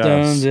 Slide some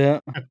stones,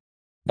 That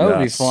would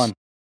be fun.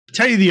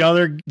 Tell you the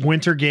other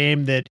winter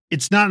game that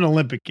it's not an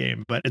Olympic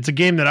game, but it's a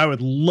game that I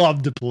would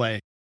love to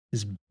play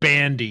is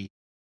bandy.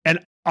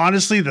 And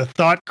honestly, the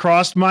thought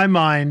crossed my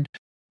mind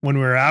when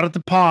we were out at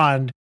the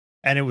pond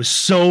and it was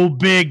so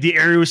big. The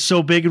area was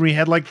so big and we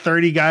had like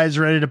 30 guys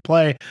ready to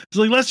play. It's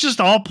like, let's just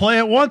all play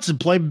at once and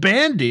play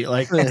bandy.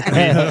 Like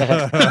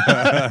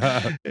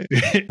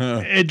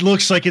it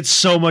looks like it's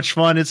so much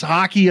fun. It's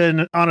hockey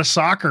on a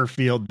soccer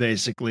field,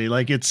 basically.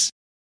 Like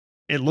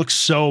it looks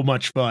so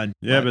much fun.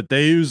 Yeah, but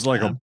they use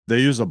they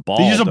use a ball.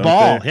 They use a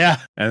ball, yeah.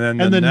 And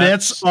then the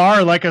nets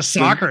are like a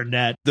soccer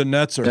net. The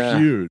nets are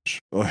huge.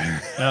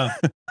 Yeah.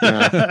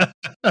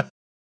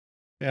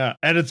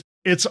 And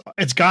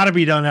it's got to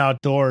be done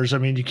outdoors. I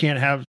mean, they don't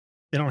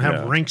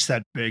have rinks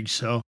that big,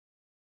 so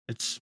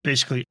it's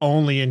basically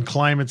only in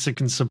climates that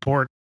can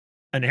support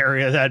an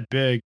area that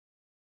big.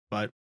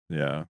 But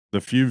the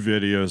few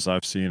videos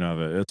I've seen of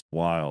it, it's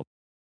wild.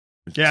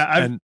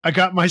 Yeah, I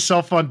got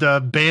myself onto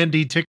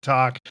Bandy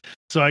TikTok,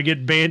 so I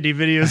get Bandy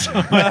videos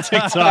on my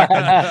TikTok.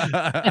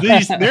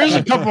 And there's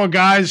a couple of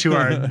guys who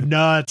are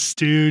nuts,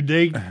 dude.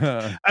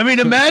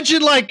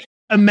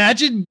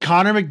 Imagine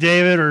Connor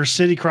McDavid or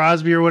Sidney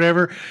Crosby or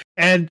whatever,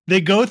 and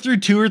they go through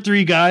 2 or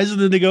 3 guys, and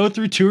then they go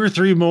through 2 or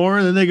 3 more,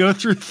 and then they go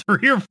through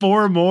 3 or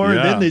 4 more, and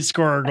then they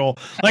score a goal.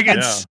 Like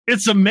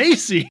it's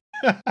amazing.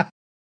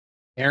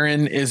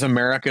 Aaron is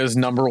America's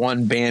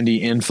 #1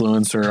 Bandy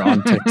influencer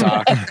on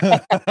TikTok.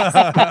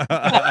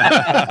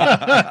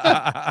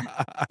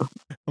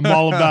 I'm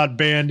all about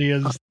Bandy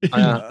as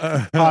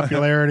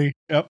popularity.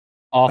 Yep.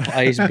 Off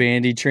ice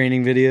Bandy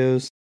training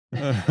videos.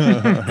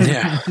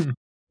 Yeah.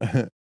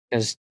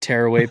 Has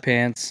tearaway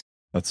pants.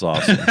 That's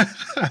awesome.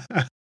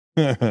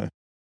 The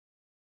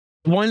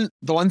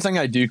one thing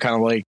I do kind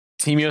of like,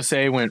 Team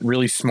USA went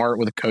really smart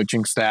with the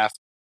coaching staff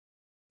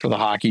for the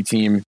hockey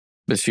team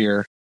this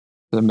year,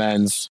 for the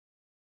men's.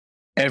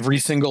 Every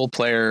single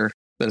player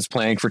that is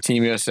playing for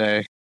Team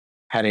USA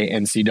had a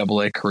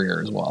NCAA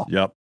career as well.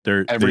 Yep.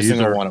 Every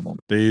single one of them.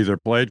 They either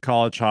played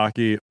college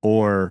hockey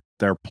or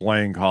they're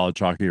playing college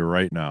hockey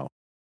right now.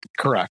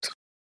 Correct.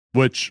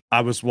 Which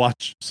I was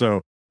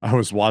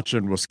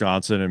watching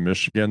Wisconsin and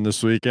Michigan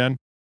this weekend,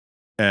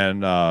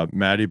 and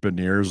Matty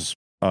Beniers,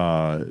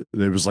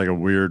 there was like a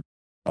weird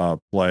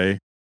play,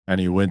 and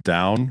he went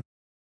down,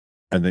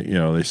 and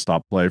they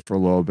stopped play for a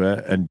little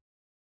bit, and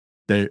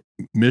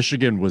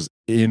Michigan was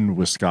in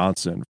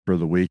Wisconsin for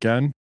the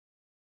weekend,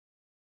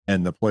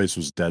 and the place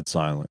was dead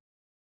silent.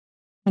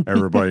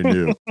 Everybody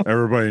knew.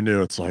 Everybody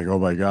knew. It's like, oh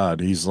my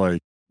God, he's like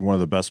one of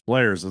the best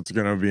players that's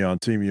going to be on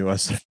Team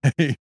USA.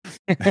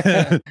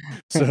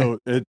 So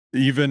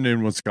even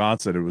in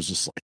Wisconsin, it was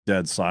just like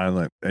dead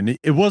silent, and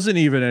it wasn't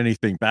even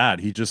anything bad.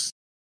 He just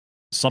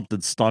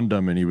something stunned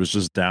him, and he was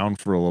just down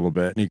for a little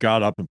bit, and he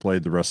got up and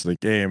played the rest of the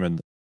game.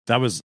 And that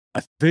was,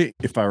 I think,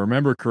 if I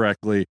remember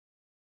correctly,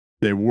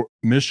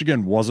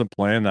 Michigan wasn't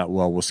playing that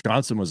well.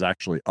 Wisconsin was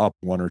actually up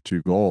 1 or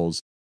 2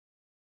 goals,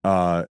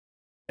 and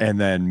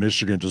then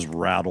Michigan just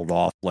rattled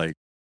off like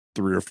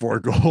 3 or 4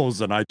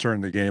 goals, and I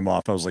turned the game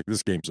off. I was like,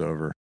 this game's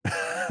over.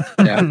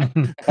 Yeah.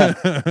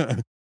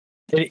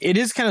 It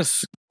is kind of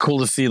cool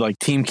to see like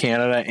Team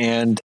Canada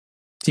and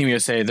Team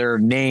USA, their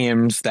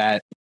names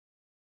that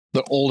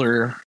the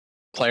older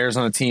players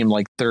on the team,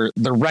 like they're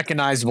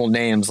recognizable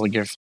names. Like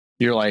if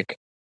you're like,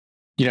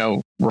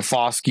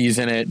 Rafalski's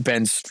in it,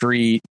 Ben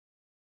Street,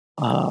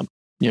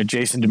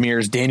 Jason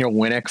Demers, Daniel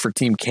Winnick for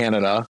Team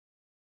Canada.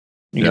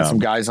 You got some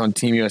guys on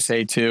Team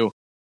USA too.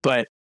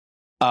 But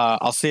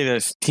I'll say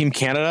this, Team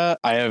Canada,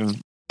 I have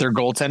their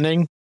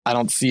goaltending. I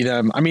don't see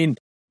them. I mean,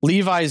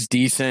 Levi's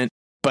decent,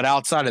 but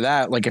outside of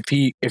that, like if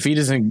he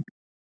doesn't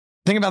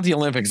think about the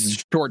Olympics, it's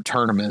a short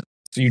tournament.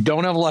 So you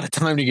don't have a lot of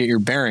time to get your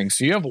bearings.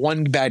 So you have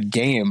one bad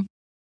game,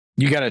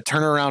 you got to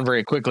turn around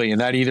very quickly. And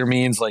that either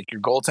means like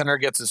your goaltender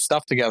gets his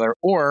stuff together,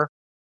 or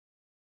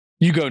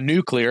you go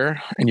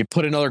nuclear and you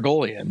put another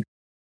goalie in.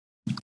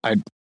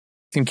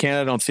 Team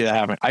Canada, don't see that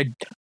happening.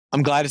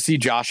 I'm glad to see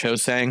Josh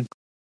Hosang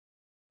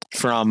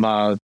from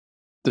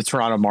the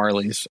Toronto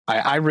Marlies.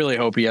 I really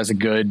hope he has a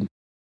good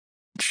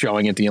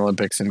showing at the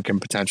Olympics and can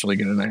potentially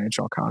get an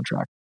NHL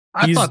contract.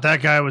 I thought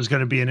that guy was going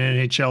to be an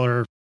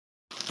NHLer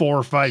 4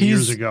 or 5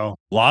 years ago.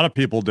 A lot of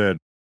people did.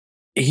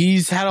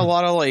 He's had a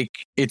lot of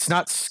it's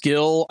not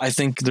skill. I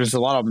think there's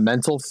a lot of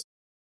mental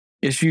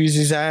issues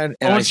he's had.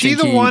 And was he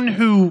the one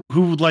who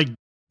like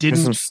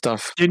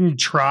didn't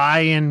try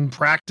and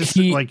practice?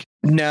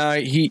 No,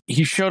 he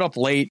showed up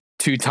late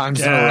 2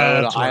 times in a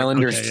row at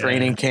Islanders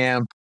training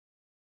camp.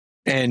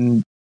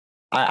 And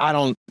I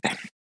don't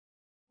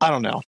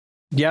know.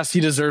 Yes, he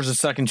deserves a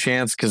second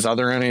chance because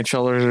other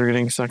NHLers are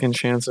getting second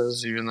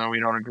chances, even though we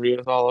don't agree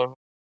with all of them.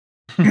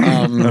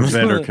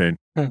 Evander Kane.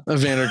 But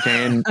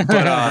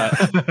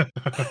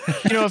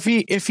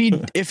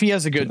if he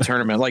has a good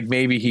tournament, like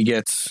maybe he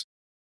gets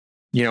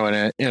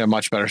in a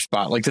much better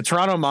spot. Like the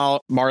Toronto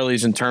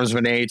Marlies, in terms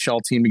of an AHL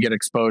team to get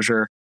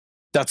exposure,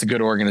 that's a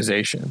good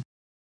organization.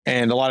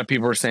 And a lot of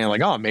people are saying like,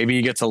 oh, maybe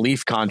he gets a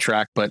Leaf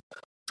contract, but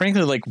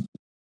frankly, like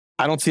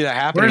I don't see that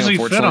happening. Where does he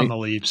fit on the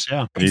Leafs?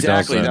 Yeah,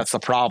 exactly. That's the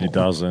problem. He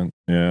doesn't.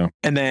 Yeah.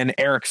 And then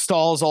Eric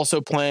Stahl is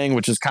also playing,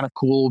 which is kind of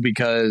cool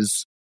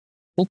because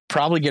we'll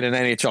probably get an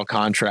NHL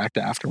contract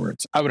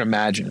afterwards, I would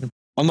imagine,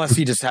 unless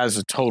he just has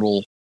a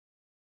total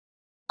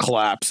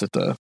collapse at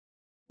the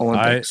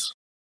Olympics.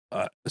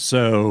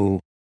 So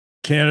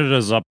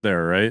Canada's up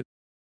there, right?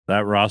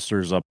 That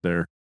roster's up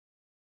there.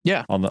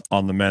 Yeah. On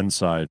the men's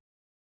side.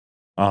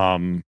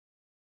 But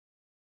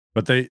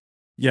they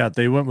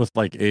went with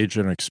like age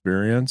and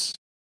experience.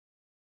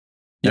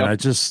 Yep.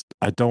 And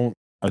I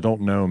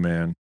don't know,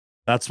 man.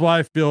 That's why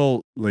I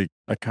feel like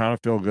I kind of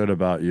feel good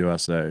about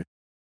USA.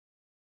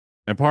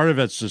 And part of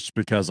it's just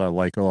because I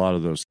like a lot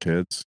of those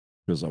kids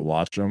because I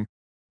watch them.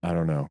 I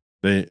don't know.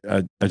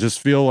 I just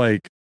feel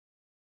like,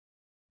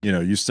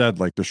 you said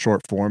like the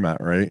short format,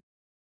 right?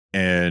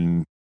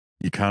 And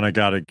you kind of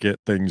got to get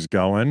things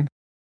going.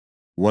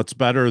 What's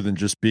better than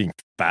just being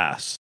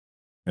fast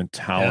and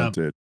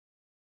talented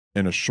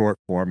in a short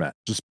format?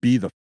 Just be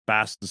the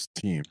fastest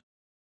team.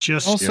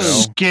 Just Also-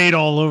 skate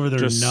all over their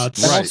Just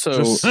nuts. And right.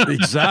 also- Just,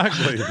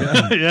 exactly.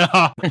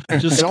 Yeah.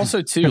 Just And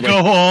also too, go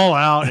like all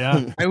out.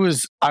 Yeah. I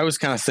was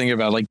kind of thinking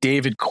about like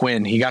David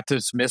Quinn. He got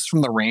dismissed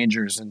from the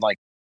Rangers, and like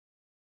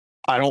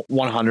I don't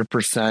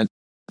 100%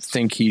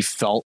 think he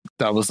felt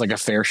that was like a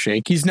fair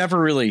shake. He's never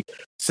really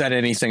said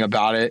anything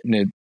about it,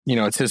 and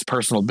it's his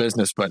personal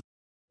business. But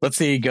let's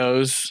say he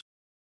goes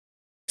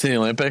to the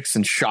Olympics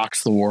and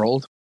shocks the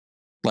world,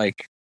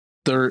 like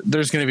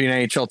there's going to be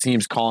an NHL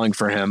teams calling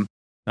for him,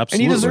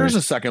 Absolutely. and he deserves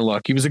a second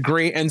look. He was a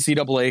great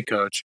NCAA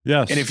coach,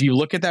 Yes. and if you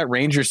look at that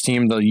Rangers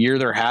team, the year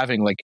they're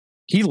having, like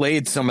he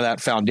laid some of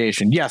that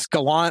foundation. Yes,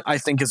 Gallant I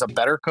think is a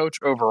better coach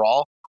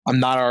overall. I'm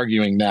not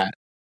arguing that,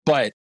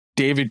 but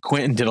David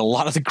Quinton did a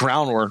lot of the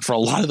groundwork for a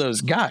lot of those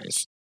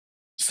guys.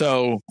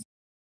 So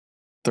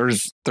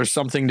there's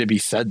something to be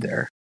said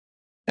there.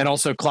 And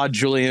also Claude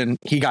Julien,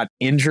 he got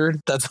injured.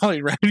 That's how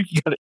he ran.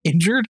 He got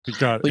injured. he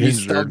got Like he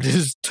injured. stubbed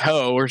his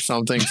toe or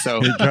something.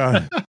 So He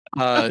got,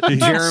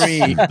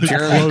 Jeremy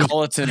closed-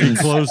 Culleton he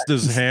closed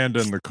his hand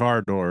in the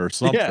car door or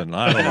something. Yeah.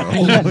 I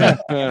don't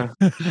know.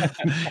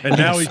 and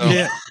now he So-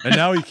 can't. And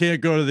now he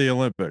can't go to the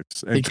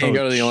Olympics. And he can't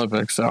go to the coach.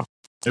 Olympics. So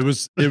It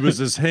was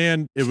his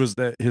hand. It was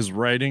his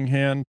writing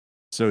hand.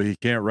 So he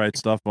can't write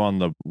stuff on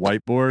the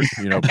whiteboard.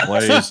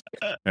 Plays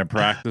and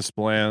practice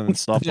plan and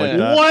stuff like Yeah.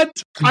 that. What?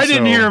 I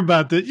didn't So- hear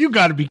about that. You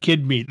got to be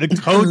kidding me. The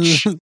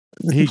coach,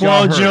 He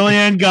Claude got hurt.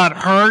 Julien, got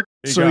hurt,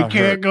 He so he got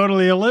can't hurt. go to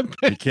the Olympics.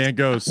 He can't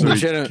go. So he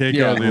Legitimate- can't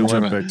yeah, go to the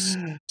legitimate. Olympics.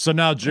 So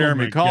now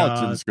Jeremy my God.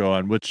 Colleton's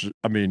going. Which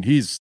I mean,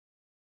 he should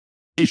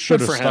good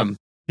have for stuck. him.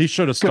 He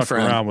should have Good stuck for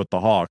him. around with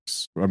the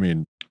Hawks. I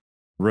mean,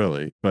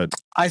 really. But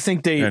I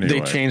think they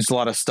Anyway. changed a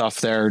lot of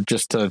stuff there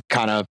just to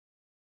kind of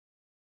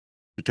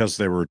because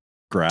they were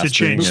grasping To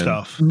change and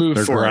stuff. move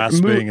they're forward.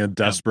 grasping and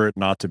desperate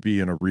not to be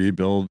in a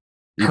rebuild,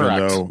 even Correct.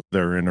 though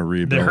they're in a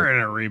rebuild. They're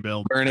in a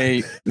rebuild. We're in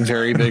a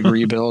very big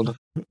rebuild.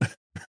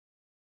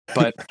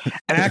 But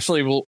and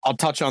actually, I'll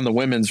touch on the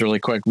women's really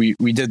quick. We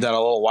did that a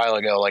little while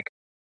ago. Like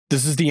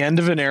this is the end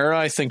of an era,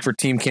 I think, for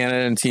Team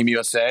Canada and Team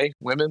USA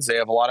women's. They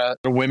have a lot of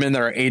women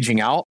that are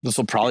aging out. This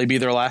will probably be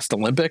their last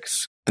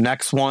Olympics. The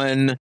next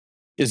one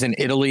is in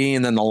Italy,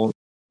 and then the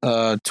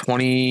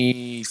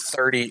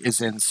 2030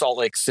 is in Salt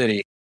Lake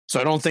City. So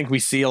I don't think we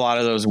see a lot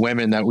of those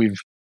women that we've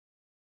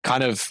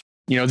kind of,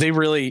 they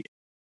really,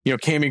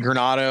 Cami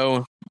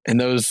Granado and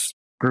those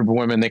group of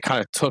women, they kind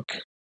of took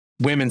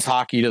women's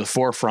hockey to the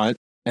forefront.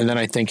 And then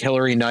I think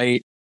Hillary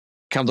Knight,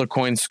 Kendall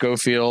Coyne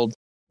Schofield,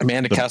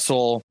 Amanda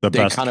Kessel, the they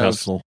best kind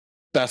Kessel. of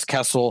Best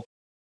Kessel.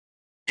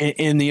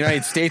 In the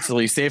United States, at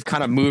least, they've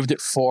kind of moved it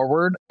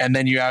forward. And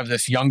then you have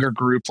this younger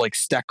group like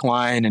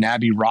Steckline and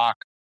Abby Rock.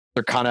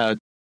 They're kind of,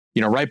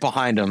 right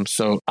behind them.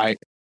 So we're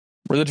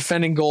the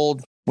defending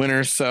gold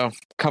winners. So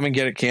come and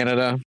get it,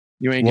 Canada.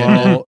 You ain't getting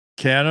it. Well,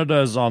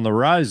 Canada is on the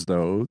rise,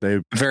 though.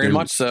 Very they-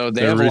 much so.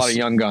 They they have a lot rec- of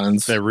young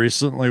guns. They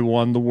recently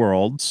won the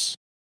Worlds,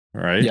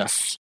 right?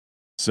 Yes.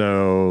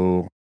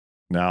 So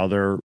now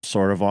they're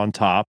sort of on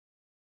top.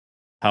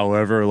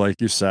 However,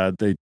 like you said,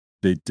 they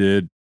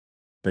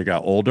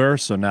got older,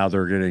 so now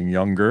they're getting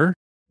younger,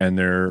 and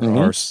there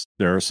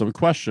are some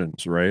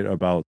questions, right,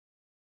 about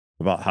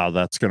how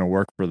that's going to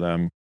work for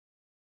them.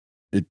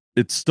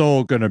 It's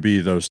still going to be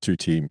those two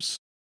teams.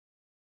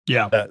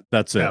 Yeah.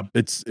 That's it. Yeah.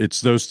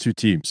 It's those two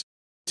teams.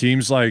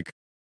 Teams like,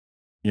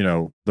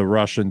 the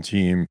Russian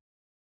team,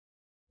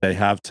 they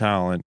have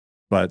talent,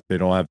 but they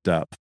don't have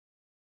depth.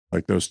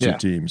 Like those two Yeah.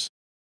 teams.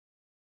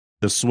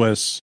 The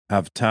Swiss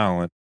have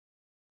talent,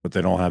 but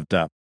they don't have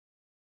depth.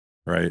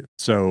 Right?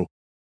 So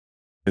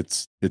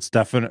it's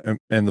definite,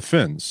 and the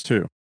Finns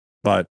too.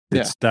 But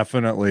it's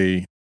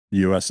definitely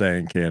USA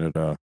and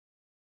Canada.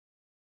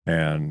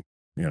 And,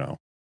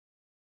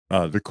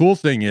 the cool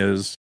thing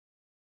is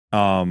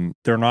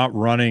they're not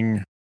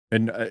running,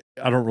 and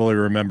I don't really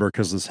remember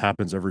because this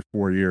happens every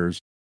 4 years,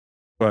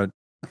 but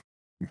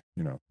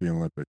the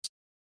Olympics.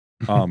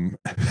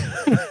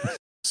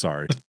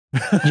 Sorry.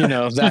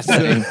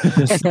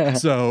 That thing.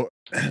 So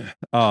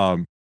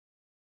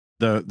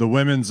the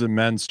women's and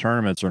men's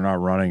tournaments are not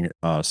running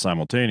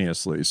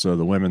simultaneously. So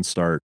the women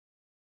start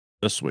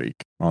this week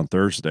on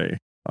Thursday,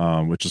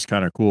 which is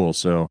kind of cool.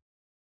 So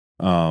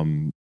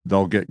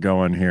they'll get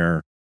going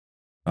here.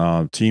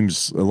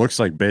 Teams, it looks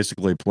like,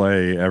 basically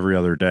play every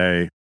other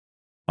day,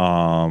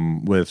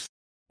 with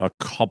a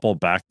couple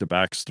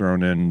back-to-backs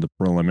thrown in the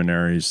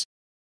preliminaries.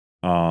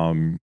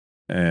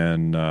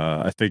 And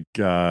I think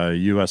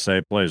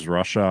USA plays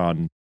Russia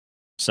on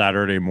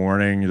Saturday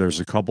morning. There's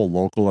a couple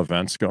local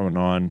events going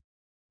on.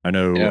 I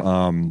know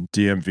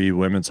DMV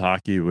women's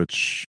hockey,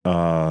 which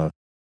the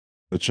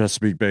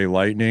Chesapeake Bay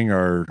Lightning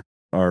are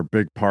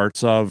big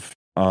parts of,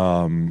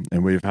 and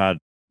we've had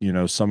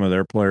some of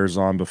their players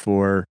on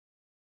before.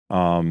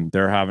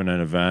 They're having an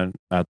event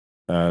at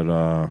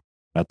the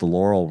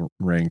Laurel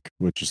rink,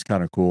 which is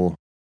kind of cool.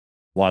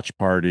 Watch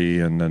party,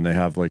 and then they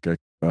have like a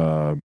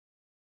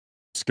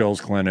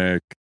skills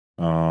clinic,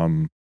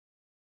 learn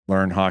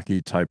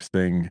hockey type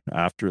thing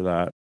after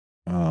that,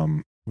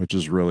 which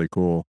is really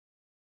cool.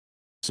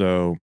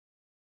 So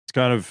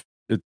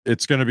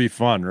it's going to be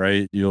fun,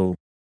 right? You'll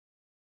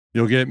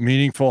get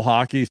meaningful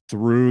hockey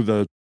through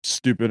the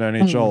stupid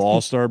NHL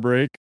All-Star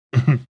break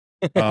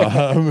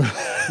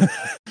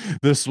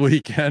this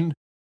weekend,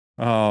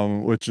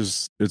 which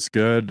is it's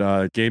good.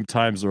 Game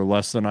times are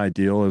less than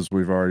ideal, as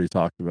we've already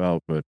talked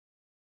about, but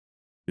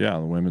yeah,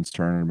 the women's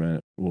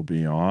tournament will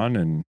be on,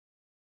 and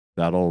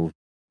that'll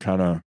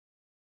kind of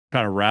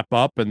wrap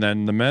up, and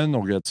then the men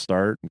will get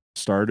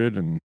started,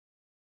 and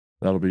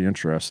that'll be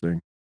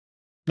interesting.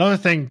 Another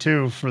thing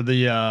too for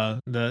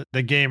the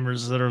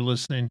gamers that are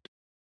listening,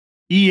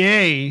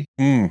 EA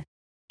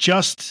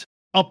just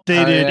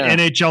updated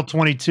NHL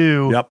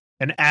 22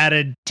 and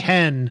added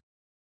 10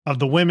 of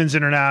the women's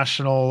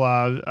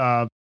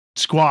international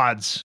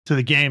squads to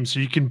the game, so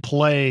you can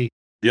play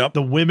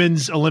the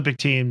women's Olympic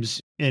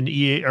teams in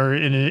EA or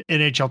in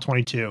NHL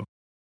 22.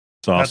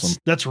 It's awesome.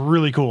 That's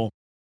really cool.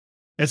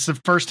 It's the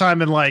first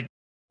time in like,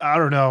 I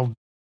don't know,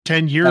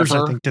 10 years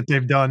I think that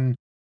they've done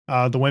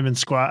the women's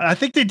squad. I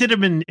think they did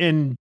them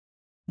in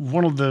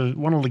one of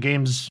the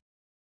games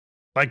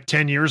like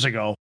 10 years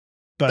ago.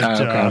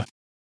 But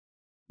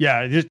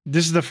yeah,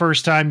 this is the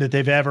first time that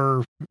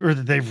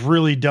they've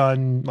really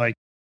done like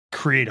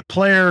create a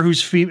player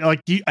who's female.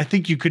 Like I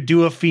think you could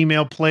do a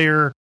female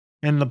player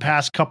in the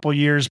past couple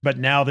years, but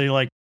now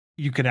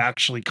you can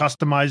actually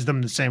customize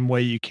them the same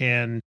way you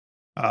can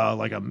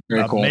like a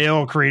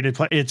male created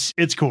play.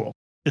 It's cool.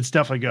 It's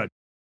definitely good.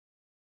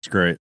 It's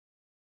great.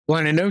 Well,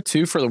 and I know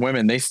too for the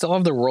women, they still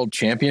have the World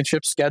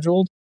Championship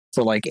scheduled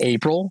for like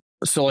April.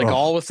 So like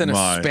all within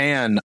a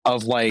span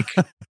of like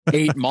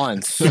 8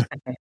 months,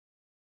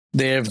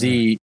 they have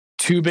the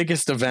two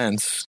biggest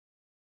events.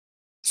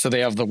 So they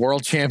have the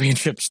World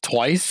Championships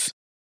twice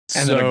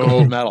and then a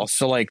gold medal.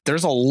 So like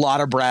there's a lot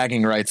of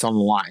bragging rights on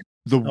the line.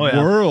 The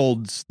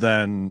Worlds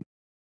then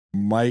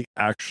might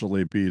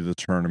actually be the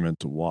tournament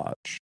to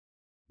watch,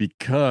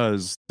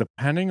 because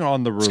depending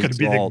on the results, it's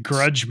going to be the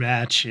grudge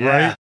match,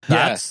 right?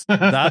 That's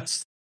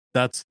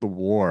the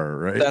war,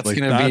 right? That's like,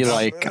 going to be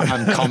like,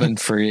 I'm coming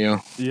for you.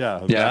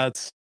 Yeah.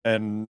 That's,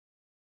 and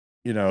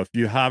you know, if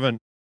you haven't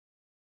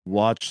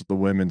watched the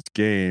women's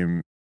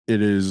game,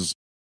 it is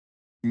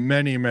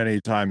many,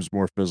 many times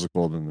more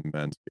physical than the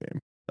men's game.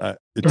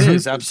 It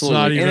is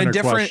absolutely in a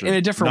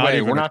different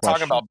way. We're not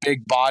talking about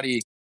big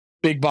body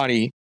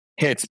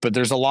hits, but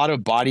there's a lot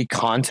of body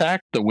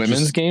contact the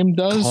women's game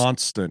does.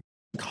 Constant.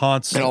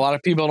 And a lot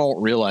of people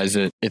don't realize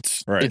it.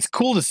 It's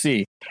cool to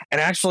see. And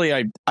actually,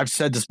 I've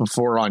said this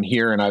before on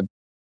here, and I've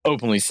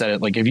openly said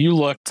it. Like, if you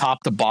look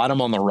top to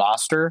bottom on the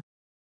roster,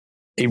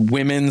 a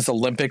women's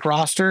Olympic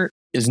roster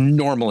is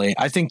normally,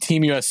 I think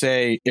Team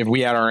USA, if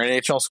we had our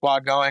NHL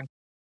squad going,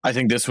 I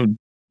think this would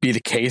be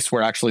the case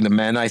where actually the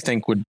men, I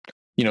think, would,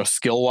 you know,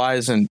 skill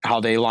wise and how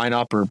they line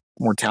up are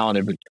more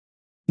talented. But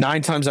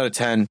 9 times out of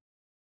 10,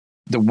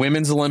 the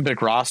women's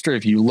Olympic roster,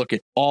 if you look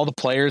at all the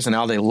players and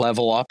how they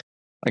level up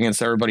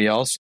against everybody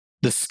else,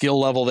 the skill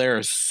level there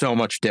is so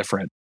much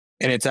different.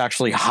 And it's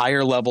actually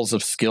higher levels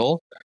of skill.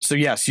 So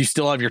yes, you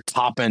still have your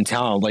top end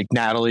talent like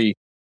Natalie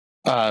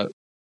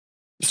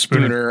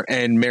Spooner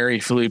and Mary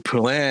Philippe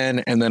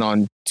Poulin. And then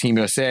on Team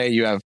USA,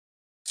 you have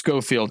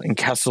Schofield and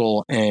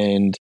Kessel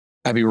and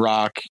Abby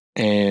Rock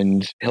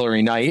and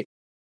Hillary Knight.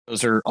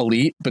 Those are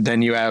elite. But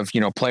then you have,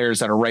 you know, players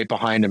that are right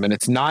behind them. And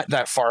it's not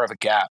that far of a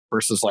gap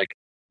versus like,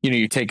 you know,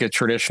 you take a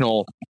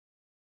traditional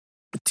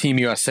Team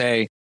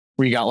USA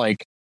where you got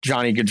like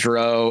Johnny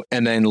Gaudreau,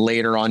 and then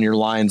later on your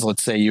lines,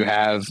 let's say you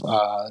have,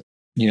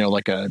 you know,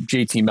 like a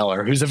JT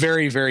Miller, who's a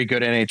very, very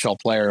good NHL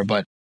player,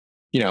 but,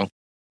 you know,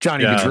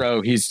 Johnny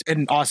Gaudreau,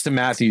 and Austin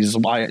Matthews,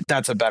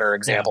 that's a better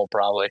example,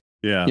 probably.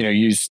 Yeah. You know,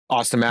 use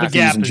Austin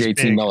Matthews and JT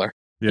big. Miller.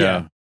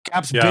 Yeah.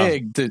 Gap's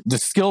big. The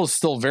skill is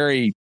still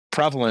very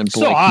prevalent.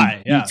 Still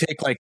high. You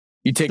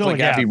take like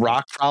Abby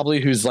Rock,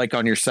 probably, who's like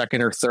on your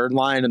second or third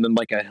line, and then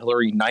like a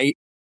Hillary Knight,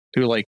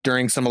 who like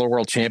during some of the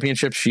World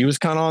Championships, she was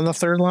kind of on the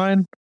third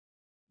line.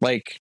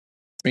 Like,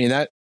 I mean,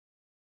 that's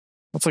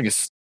like a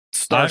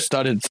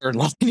star-studded third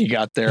line you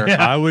got there.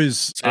 Yeah. I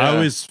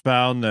always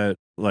found that,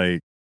 like,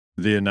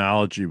 the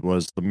analogy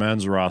was the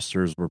men's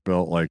rosters were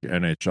built like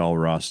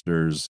NHL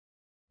rosters,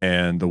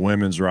 and the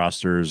women's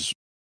rosters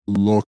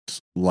looked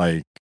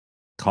like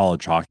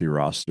college hockey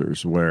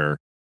rosters, where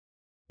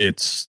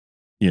it's,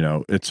 you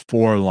know, it's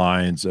 4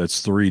 lines,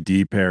 it's 3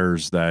 D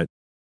pairs that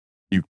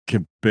you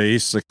can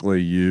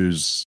basically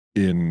use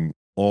in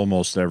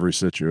almost every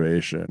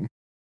situation.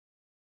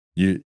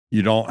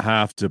 You don't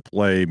have to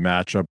play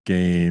matchup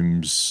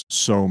games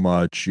so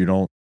much. You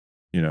don't,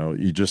 you know,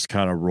 you just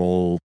kind of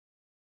roll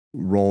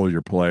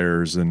your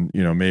players, and,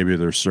 you know, maybe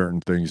there's certain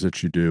things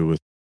that you do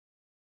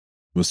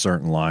with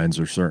certain lines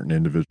or certain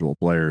individual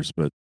players,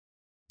 but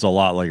it's a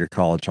lot like a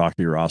college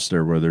hockey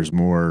roster where there's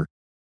more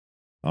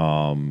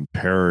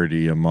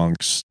parity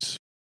amongst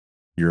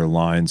your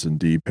lines and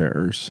D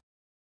pairs.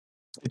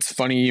 It's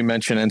funny you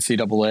mention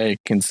NCAA,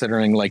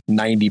 considering like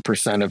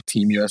 90% of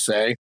Team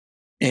USA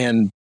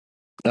and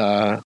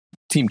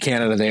Team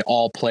Canada, they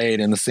all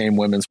played in the same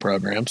women's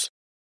programs.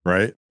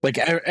 Right. Like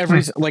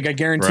every, like I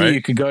guarantee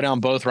you could go down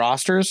both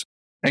rosters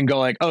and go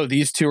like, oh,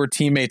 these two are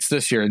teammates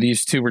this year.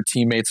 These two were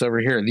teammates over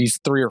here. These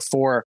 3 or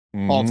 4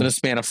 all in a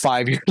span of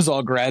 5 years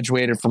all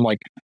graduated from like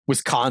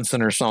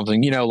Wisconsin or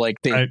something. Like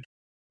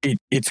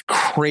it's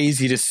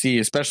crazy to see,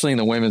 especially in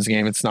the women's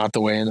game. It's not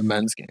the way in the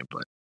men's game,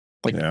 but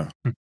like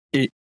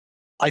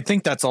I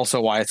think that's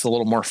also why it's a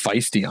little more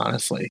feisty,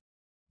 honestly,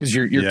 because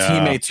your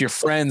teammates, your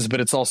friends,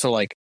 but it's also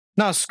like,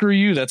 no, screw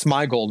you. That's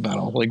my gold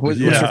medal. Like, what's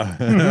your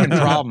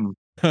problem?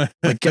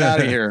 Like, get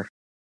out of here.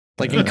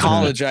 Like in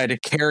college, I had to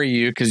carry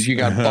you because you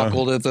got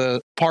buckled at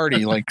the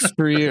party. Like,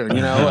 screw you,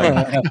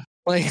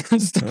 like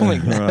stuff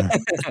like that.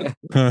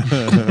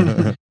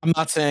 I'm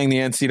not saying the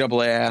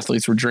NCAA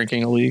athletes were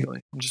drinking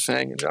illegally. I'm just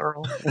saying in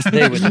general.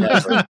 They would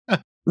never.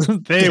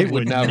 They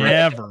would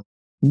never.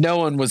 No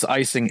one was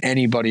icing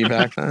anybody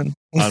back then.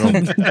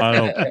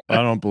 I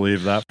don't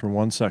believe that for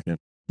 1 second.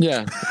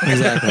 Yeah,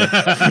 exactly.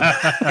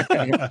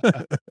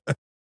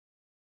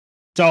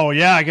 So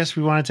yeah, I guess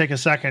we want to take a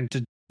second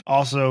to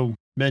also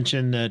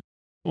mention that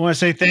I want to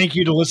say thank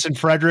you to Listen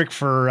Frederick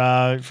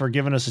for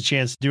giving us a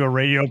chance to do a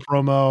radio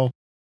promo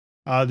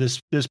this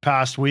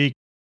past week.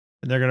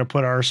 And they're going to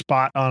put our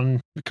spot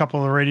on a couple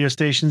of the radio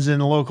stations in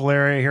the local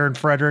area here in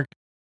Frederick.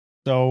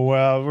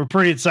 So we're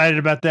pretty excited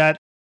about that.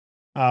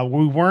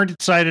 We weren't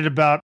excited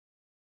about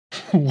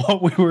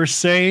what we were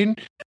saying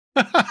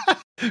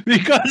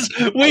because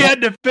we had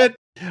to fit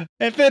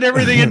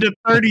everything into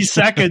 30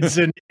 seconds,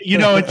 and you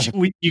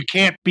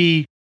can't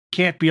be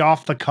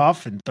off the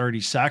cuff in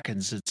 30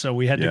 seconds. And so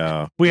we had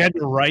to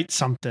write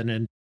something,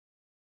 and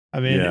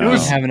I mean it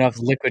was have enough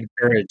liquid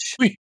courage.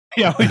 We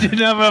didn't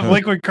have enough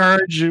liquid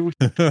courage.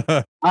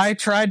 I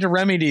tried to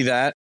remedy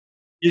that.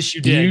 Yes,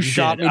 you did. You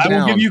shot me down. I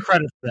will give you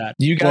credit for that.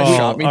 You guys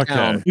shot me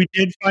down. We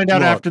did find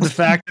out after the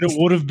fact that it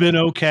would have been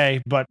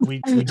okay, but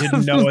we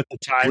didn't know at the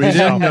time. We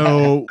didn't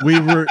know.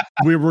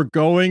 We were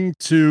going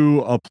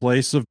to a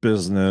place of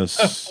business.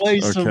 A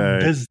place of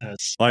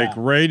business. Like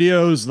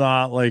radio's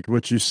not like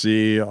what you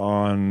see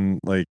on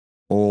like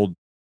old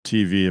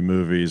TV and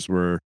movies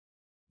where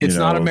it's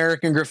not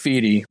American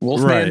Graffiti.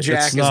 Wolfman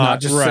Jack is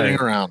not just sitting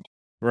around.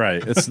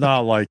 Right. It's not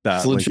like that.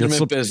 It's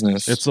legitimate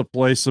business. It's a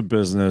place of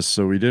business.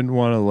 So we didn't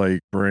want to like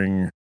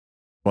bring a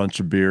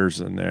bunch of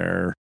beers in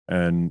there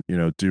and,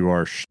 do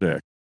our shtick.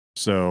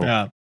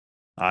 So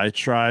I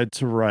tried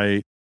to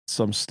write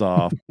some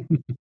stuff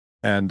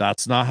and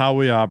that's not how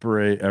we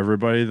operate.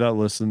 Everybody that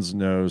listens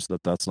knows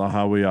that that's not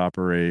how we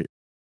operate.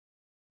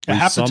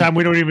 Half the time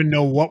we don't even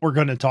know what we're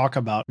going to talk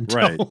about.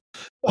 Right.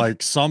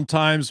 Like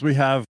sometimes we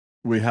have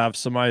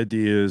some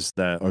ideas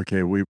that,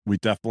 okay, we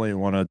definitely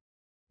want to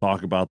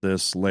talk about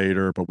this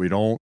later, but we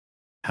don't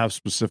have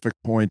specific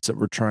points that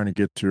we're trying to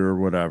get to or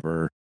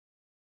whatever.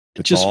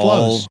 It just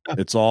flows.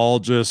 It's all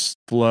just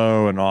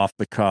flow and off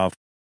the cuff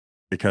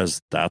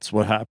because that's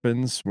what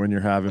happens when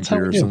you're having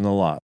beers in the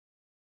lot.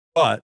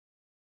 But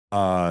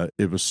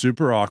it was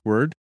super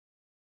awkward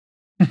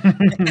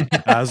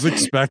as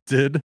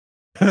expected.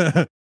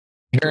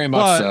 Very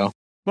much so.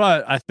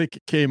 But I think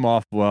it came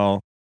off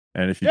well.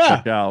 And if you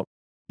check out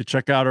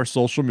our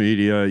social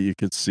media, you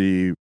could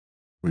see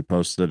we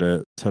posted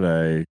it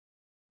today.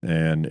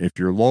 And if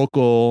you're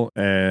local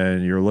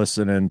and you're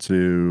listening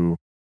to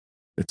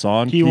it's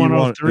on Key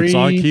 103. It's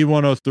on Key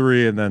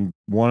 103 and then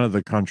one of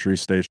the country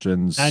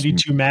stations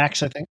 92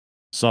 Max, I think.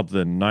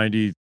 Something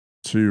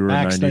 92 or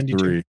Max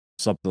 93,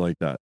 something like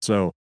that.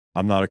 So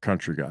I'm not a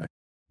country guy.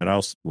 And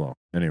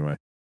anyway.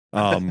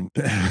 I'll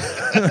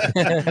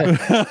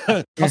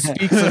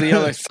speak for the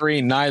other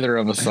 3, neither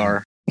of us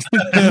are.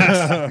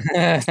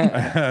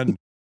 And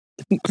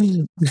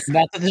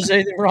not that there's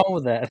anything wrong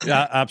with that.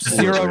 Yeah,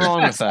 absolutely. Zero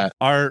wrong with that.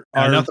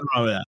 Nothing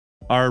wrong with that.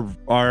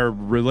 Our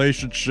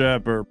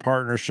relationship or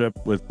partnership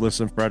with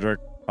Listen Frederick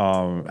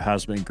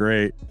has been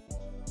great.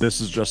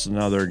 This is just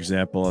another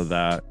example of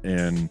that,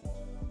 and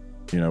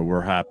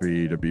we're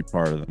happy to be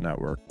part of the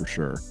network for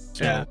sure.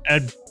 So,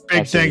 and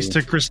big thanks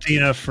to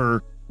Christina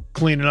for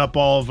cleaning up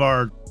all of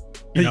our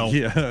all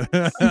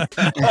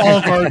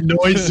of our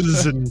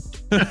noises and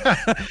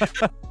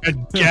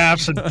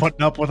gaffes and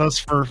putting up with us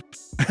for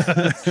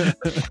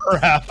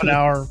half an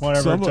hour,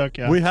 whatever it took.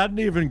 We hadn't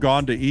even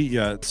gone to eat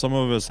yet. Some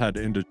of us had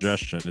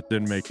indigestion. It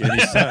didn't make any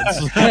sense.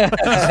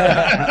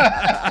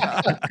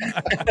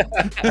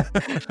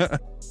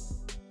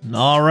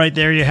 All right,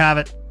 there you have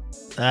it.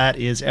 That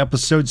is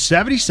episode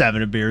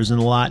 77 of Beers in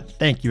the Lot.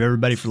 Thank you,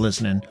 everybody, for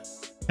listening.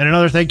 And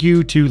another thank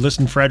you to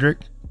Listen Frederick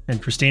and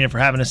Christina for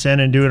having us in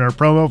and doing our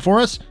promo for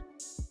us.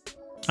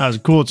 That was a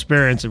cool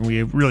experience, and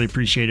we really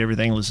appreciate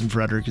everything Listen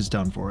Frederick has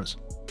done for us.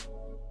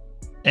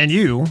 And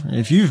you,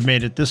 if you've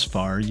made it this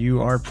far,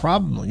 you are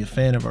probably a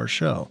fan of our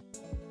show.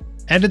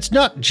 And it's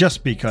not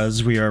just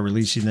because we are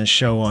releasing this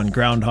show on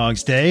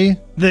Groundhog's Day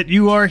that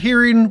you are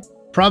hearing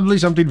probably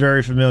something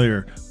very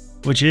familiar,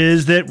 which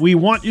is that we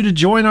want you to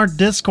join our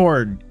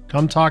Discord.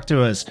 Come talk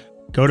to us.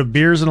 Go to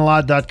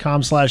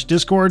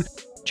beersandalot.com/Discord.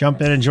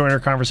 Jump in and join our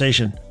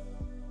conversation.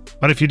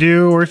 But if you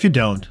do, or if you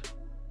don't,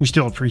 we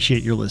still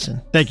appreciate your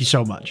listen. Thank you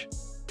so much.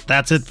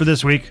 That's it for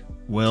this week.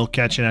 We'll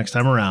catch you next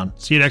time around.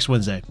 See you next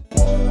Wednesday.